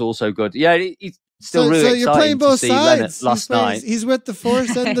that's also good. It's still really exciting. So you're playing both sides. Last night he's with the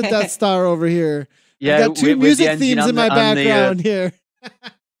Force and the Death Star over here. Yeah, I've got 2 music themes in my background here.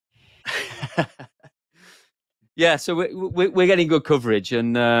 So we're getting good coverage,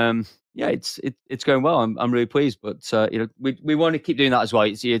 and it's going well. I'm really pleased, but we want to keep doing that as well.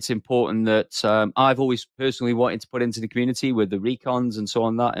 It's important that I've always personally wanted to put into the community with the recons and so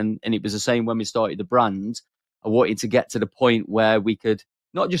on and it was the same when we started the brand. I wanted to get to the point where we could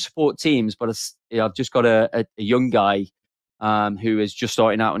not just support teams, but I've just got a young guy who is just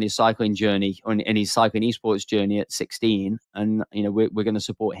starting out on his cycling journey, in his cycling esports journey at 16, and we're going to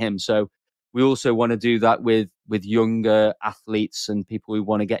support him. So we also want to do that with younger athletes and people who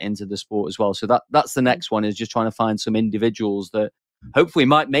want to get into the sport as well. So that's the next one, is just trying to find some individuals that hopefully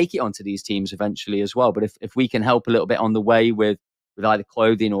might make it onto these teams eventually as well. But if we can help a little bit on the way with either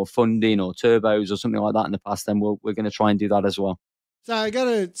clothing or funding or turbos or something like that in the past, then we're going to try and do that as well. So I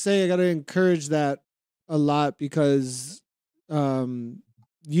gotta encourage that a lot, because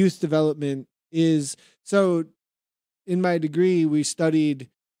youth development is so. In my degree, we studied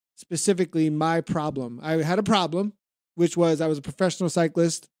specifically my problem. I had a problem, which was I was a professional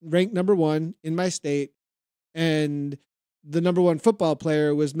cyclist, ranked number 1 in my state, and the number 1 football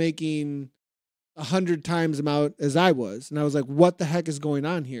player was making 100 times the amount as I was. And I was like, what the heck is going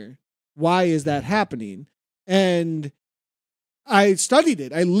on here? Why is that happening? And I studied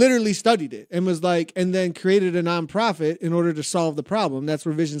it. I literally studied it and was like, and then created a nonprofit in order to solve the problem. That's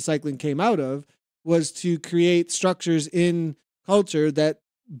where Vision Cycling came out of, was to create structures in culture that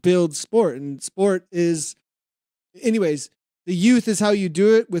build sport. And sport is, anyways, the youth is how you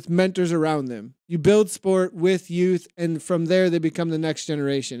do it, with mentors around them. You build sport with youth, and from there they become the next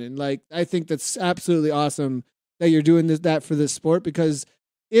generation. And I think that's absolutely awesome that you're doing that for this sport, because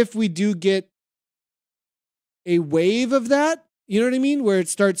if we do get a wave of that, you know what I mean, where it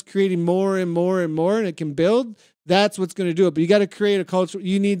starts creating more and more and more, and it can build, that's what's going to do it. But you got to create a culture.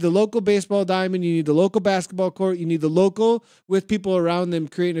 You need the local baseball diamond. You need the local basketball court. You need the local with people around them,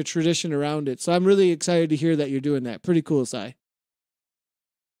 creating a tradition around it. So I'm really excited to hear that you're doing that. Pretty cool, Si.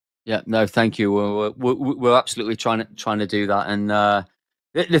 Yeah, no, thank you. We're absolutely trying to do that. And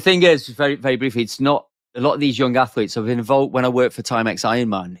the thing is, very, very briefly, it's not a lot of these young athletes. I've been involved when I work for Timex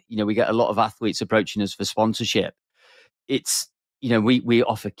Ironman. We get a lot of athletes approaching us for sponsorship. It's, we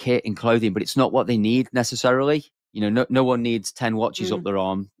offer kit and clothing, but it's not what they need necessarily. No one needs 10 watches up their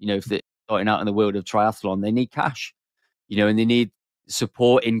arm. If they're starting out in the world of triathlon, they need cash, and they need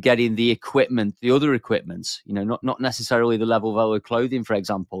support in getting the equipment, the other equipments, not necessarily the level velo clothing, for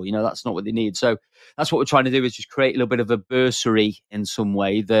example. That's not what they need. So that's what we're trying to do, is just create a little bit of a bursary in some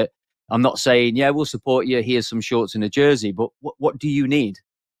way. That I'm not saying, yeah, we'll support you, here's some shorts and a jersey, but what do you need?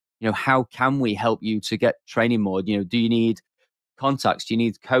 How can we help you to get training more? Do you need contacts? Do you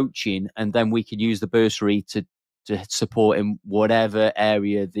need coaching? And then we can use the bursary to support in whatever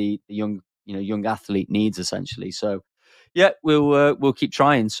area the young athlete needs, essentially. So yeah, we'll keep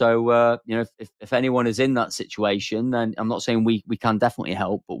trying. So if anyone is in that situation, then I'm not saying we can definitely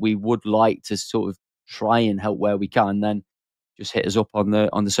help, but we would like to sort of try and help where we can, then just hit us up on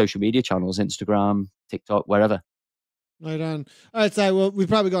the social media channels, Instagram, TikTok, wherever. Right on. All right, Si. Well, we've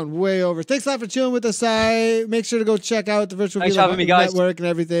probably gone way over. Thanks a lot for chilling with us, Si. Make sure to go check out the Virtual Velo Network and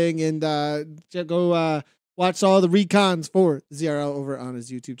everything, and go watch all the recons for ZRL over on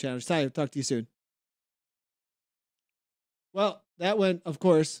his YouTube channel. Si, I'll talk to you soon. Well, that went, of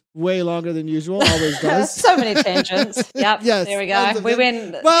course, way longer than usual. Always does. So many tangents. Yep. Yes. There we go. We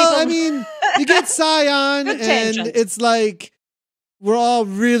win. Well, I mean, you get Si on, and it's like, we're all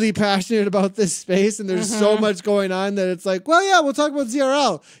really passionate about this space, and there's so much going on that it's like, well, yeah, we'll talk about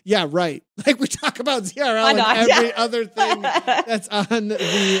ZRL. Yeah, right. Like, we talk about ZRL and every other thing that's on the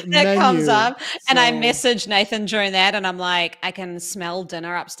menu. That comes up. So. And I messaged Nathan during that, and I'm like, I can smell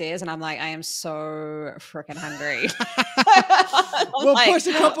dinner upstairs, and I'm like, I am so freaking hungry. We'll push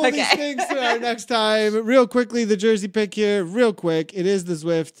a couple of these things to our next time. Real quickly, the jersey pick here, real quick. It is the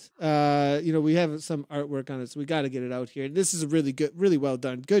Zwift. We have some artwork on it, so we got to get it out here. This is a really good, really well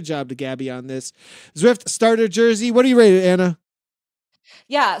done. Good job to Gabby on this. Zwift starter jersey. What do you rate it, Anna?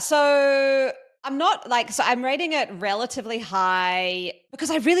 Yeah, so I'm rating it relatively high because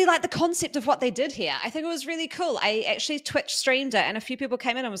I really like the concept of what they did here. I think it was really cool. I actually Twitch streamed it, and a few people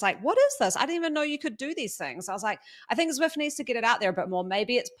came in and was like, what is this? I didn't even know you could do these things. I was like, I think Zwift needs to get it out there a bit more.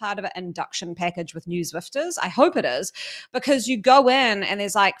 Maybe it's part of an induction package with new Zwifters. I hope it is, because you go in and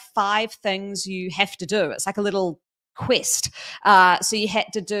there's like 5 things you have to do. It's like a little quest. So you had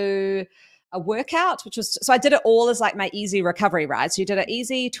to do a workout, so I did it all as like my easy recovery ride. So you did an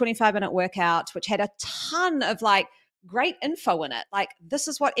easy 25-minute workout, which had a ton of like great info in it. Like, this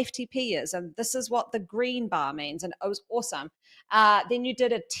is what FTP is, and this is what the green bar means. And it was awesome. Then you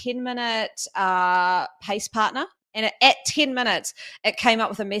did a 10-minute pace partner. And at 10 minutes, it came up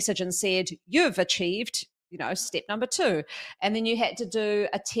with a message and said, you've achieved, step number 2. And then you had to do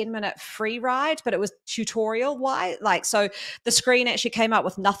a 10-minute free ride, but it was tutorial wise. So the screen actually came up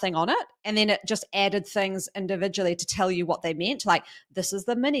with nothing on it. And then it just added things individually to tell you what they meant. Like, this is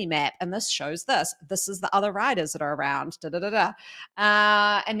the mini map, and this shows this. This is the other riders that are around.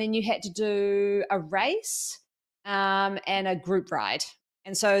 And then you had to do a race and a group ride.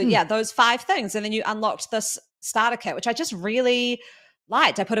 And so, those 5 things. And then you unlocked this starter kit, which I just really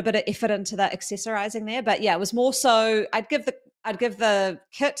liked. I put a bit of effort into the accessorizing there, but yeah, it was more so I'd give the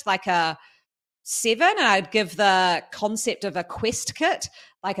kit like a 7, and I'd give the concept of a quest kit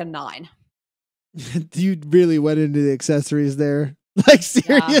like a 9. You really went into the accessories there. Like,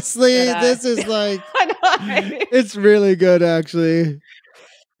 seriously, this is like, I know. It's really good, actually.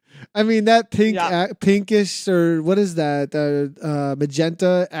 I mean, that pinkish, or what is that?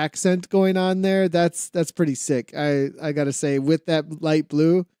 Magenta accent going on there. That's pretty sick. I gotta say, with that light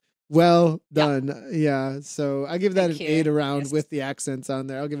blue, well done. Yeah. So I give that an 8 around with the accents on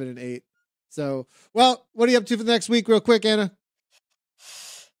there. I'll give it an 8. So, well, what are you up to for the next week, real quick, Anna?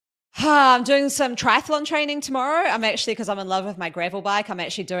 I'm doing some triathlon training tomorrow. I'm actually, because I'm in love with my gravel bike, I'm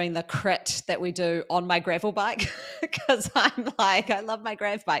actually doing the crit that we do on my gravel bike because I'm like, I love my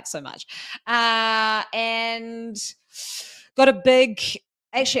grav bike so much. And got a big,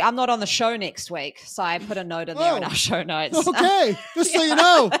 actually, I'm not on the show next week, so I put a note in there in our show notes. Okay, just so you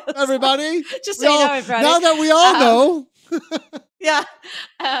know, everybody. Just so you know, everybody. Now that we all know. Yeah.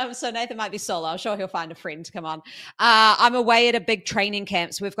 So Nathan might be solo. I'm sure he'll find a friend to come on. I'm away at a big training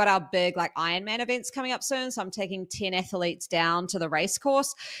camp. So we've got our big like Ironman events coming up soon. So I'm taking 10 athletes down to the race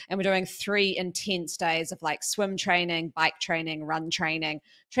course, and we're doing 3 intense days of like swim training, bike training, run training,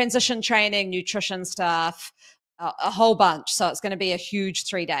 transition training, nutrition stuff, a whole bunch. So it's going to be a huge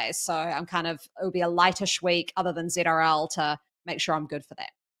 3 days. So it'll be a lightish week other than ZRL to make sure I'm good for that.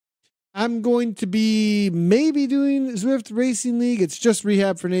 I'm going to be maybe doing Zwift Racing League. It's just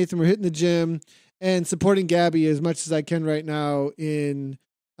rehab for Nathan. We're hitting the gym and supporting Gabby as much as I can right now in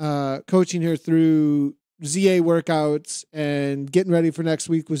coaching her through ZA workouts and getting ready for next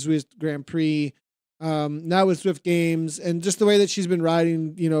week with Zwift Grand Prix. Now with Zwift Games, and just the way that she's been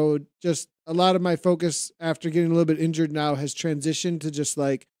riding, just a lot of my focus after getting a little bit injured now has transitioned to just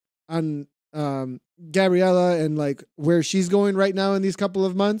like on Gabriella and like where she's going right now in these couple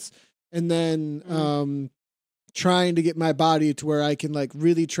of months. And then trying to get my body to where I can like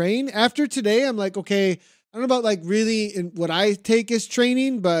really train. After today, I'm like, okay, I don't know about like really what I take as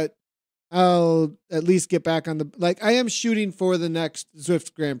training, but I'll at least get back on I am shooting for the next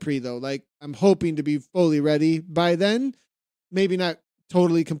Zwift Grand Prix though. Like, I'm hoping to be fully ready by then. Maybe not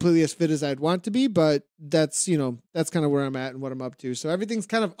totally completely as fit as I'd want to be, but that's kind of where I'm at and what I'm up to. So everything's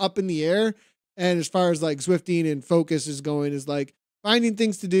kind of up in the air. And as far as like Zwifting and focus is going, is like finding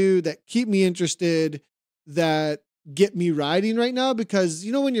things to do that keep me interested, that get me riding right now. Because,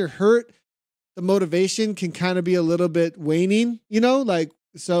 when you're hurt, the motivation can kind of be a little bit waning, like,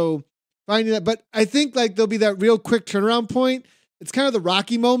 so finding that. But I think like there'll be that real quick turnaround point. It's kind of the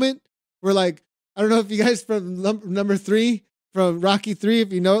Rocky moment where like, I don't know if you guys from number 3 from Rocky 3,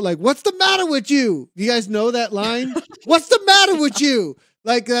 if you know it, like, what's the matter with you? Do you guys know that line? What's the matter with you?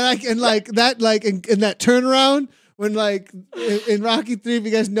 Like that, and like that, like in that turnaround when like in Rocky 3, if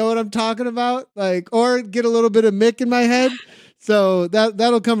you guys know what I'm talking about, like, or get a little bit of Mick in my head. So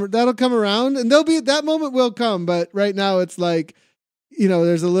that'll come around, and that moment will come. But right now it's like,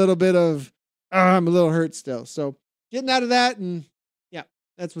 there's a little bit of, I'm a little hurt still. So getting out of that, and yeah,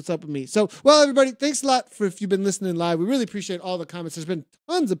 that's what's up with me. So, well, everybody, thanks a lot for if you've been listening live. We really appreciate all the comments. There's been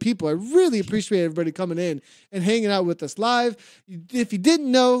tons of people. I really appreciate everybody coming in and hanging out with us live. If you didn't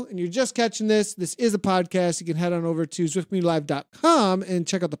know and you're just catching this is a podcast. You can head on over to ZwiftCommunityLive.com and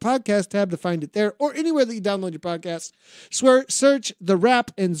check out the podcast tab to find it there, or anywhere that you download your podcasts. Search The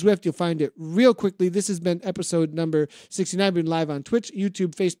Wrap and Zwift. You'll find it real quickly. This has been episode number 69. We've been live on Twitch,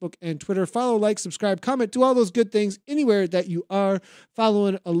 YouTube, Facebook, and Twitter. Follow, like, subscribe, comment, do all those good things anywhere that you are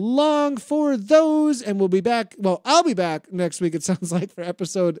following along for those. And we'll be back. Well, I'll be back next week, it sounds like, for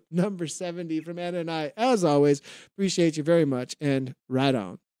episode number 70 from Anna and I. As always, appreciate you very much, and right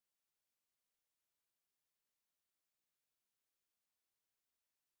on.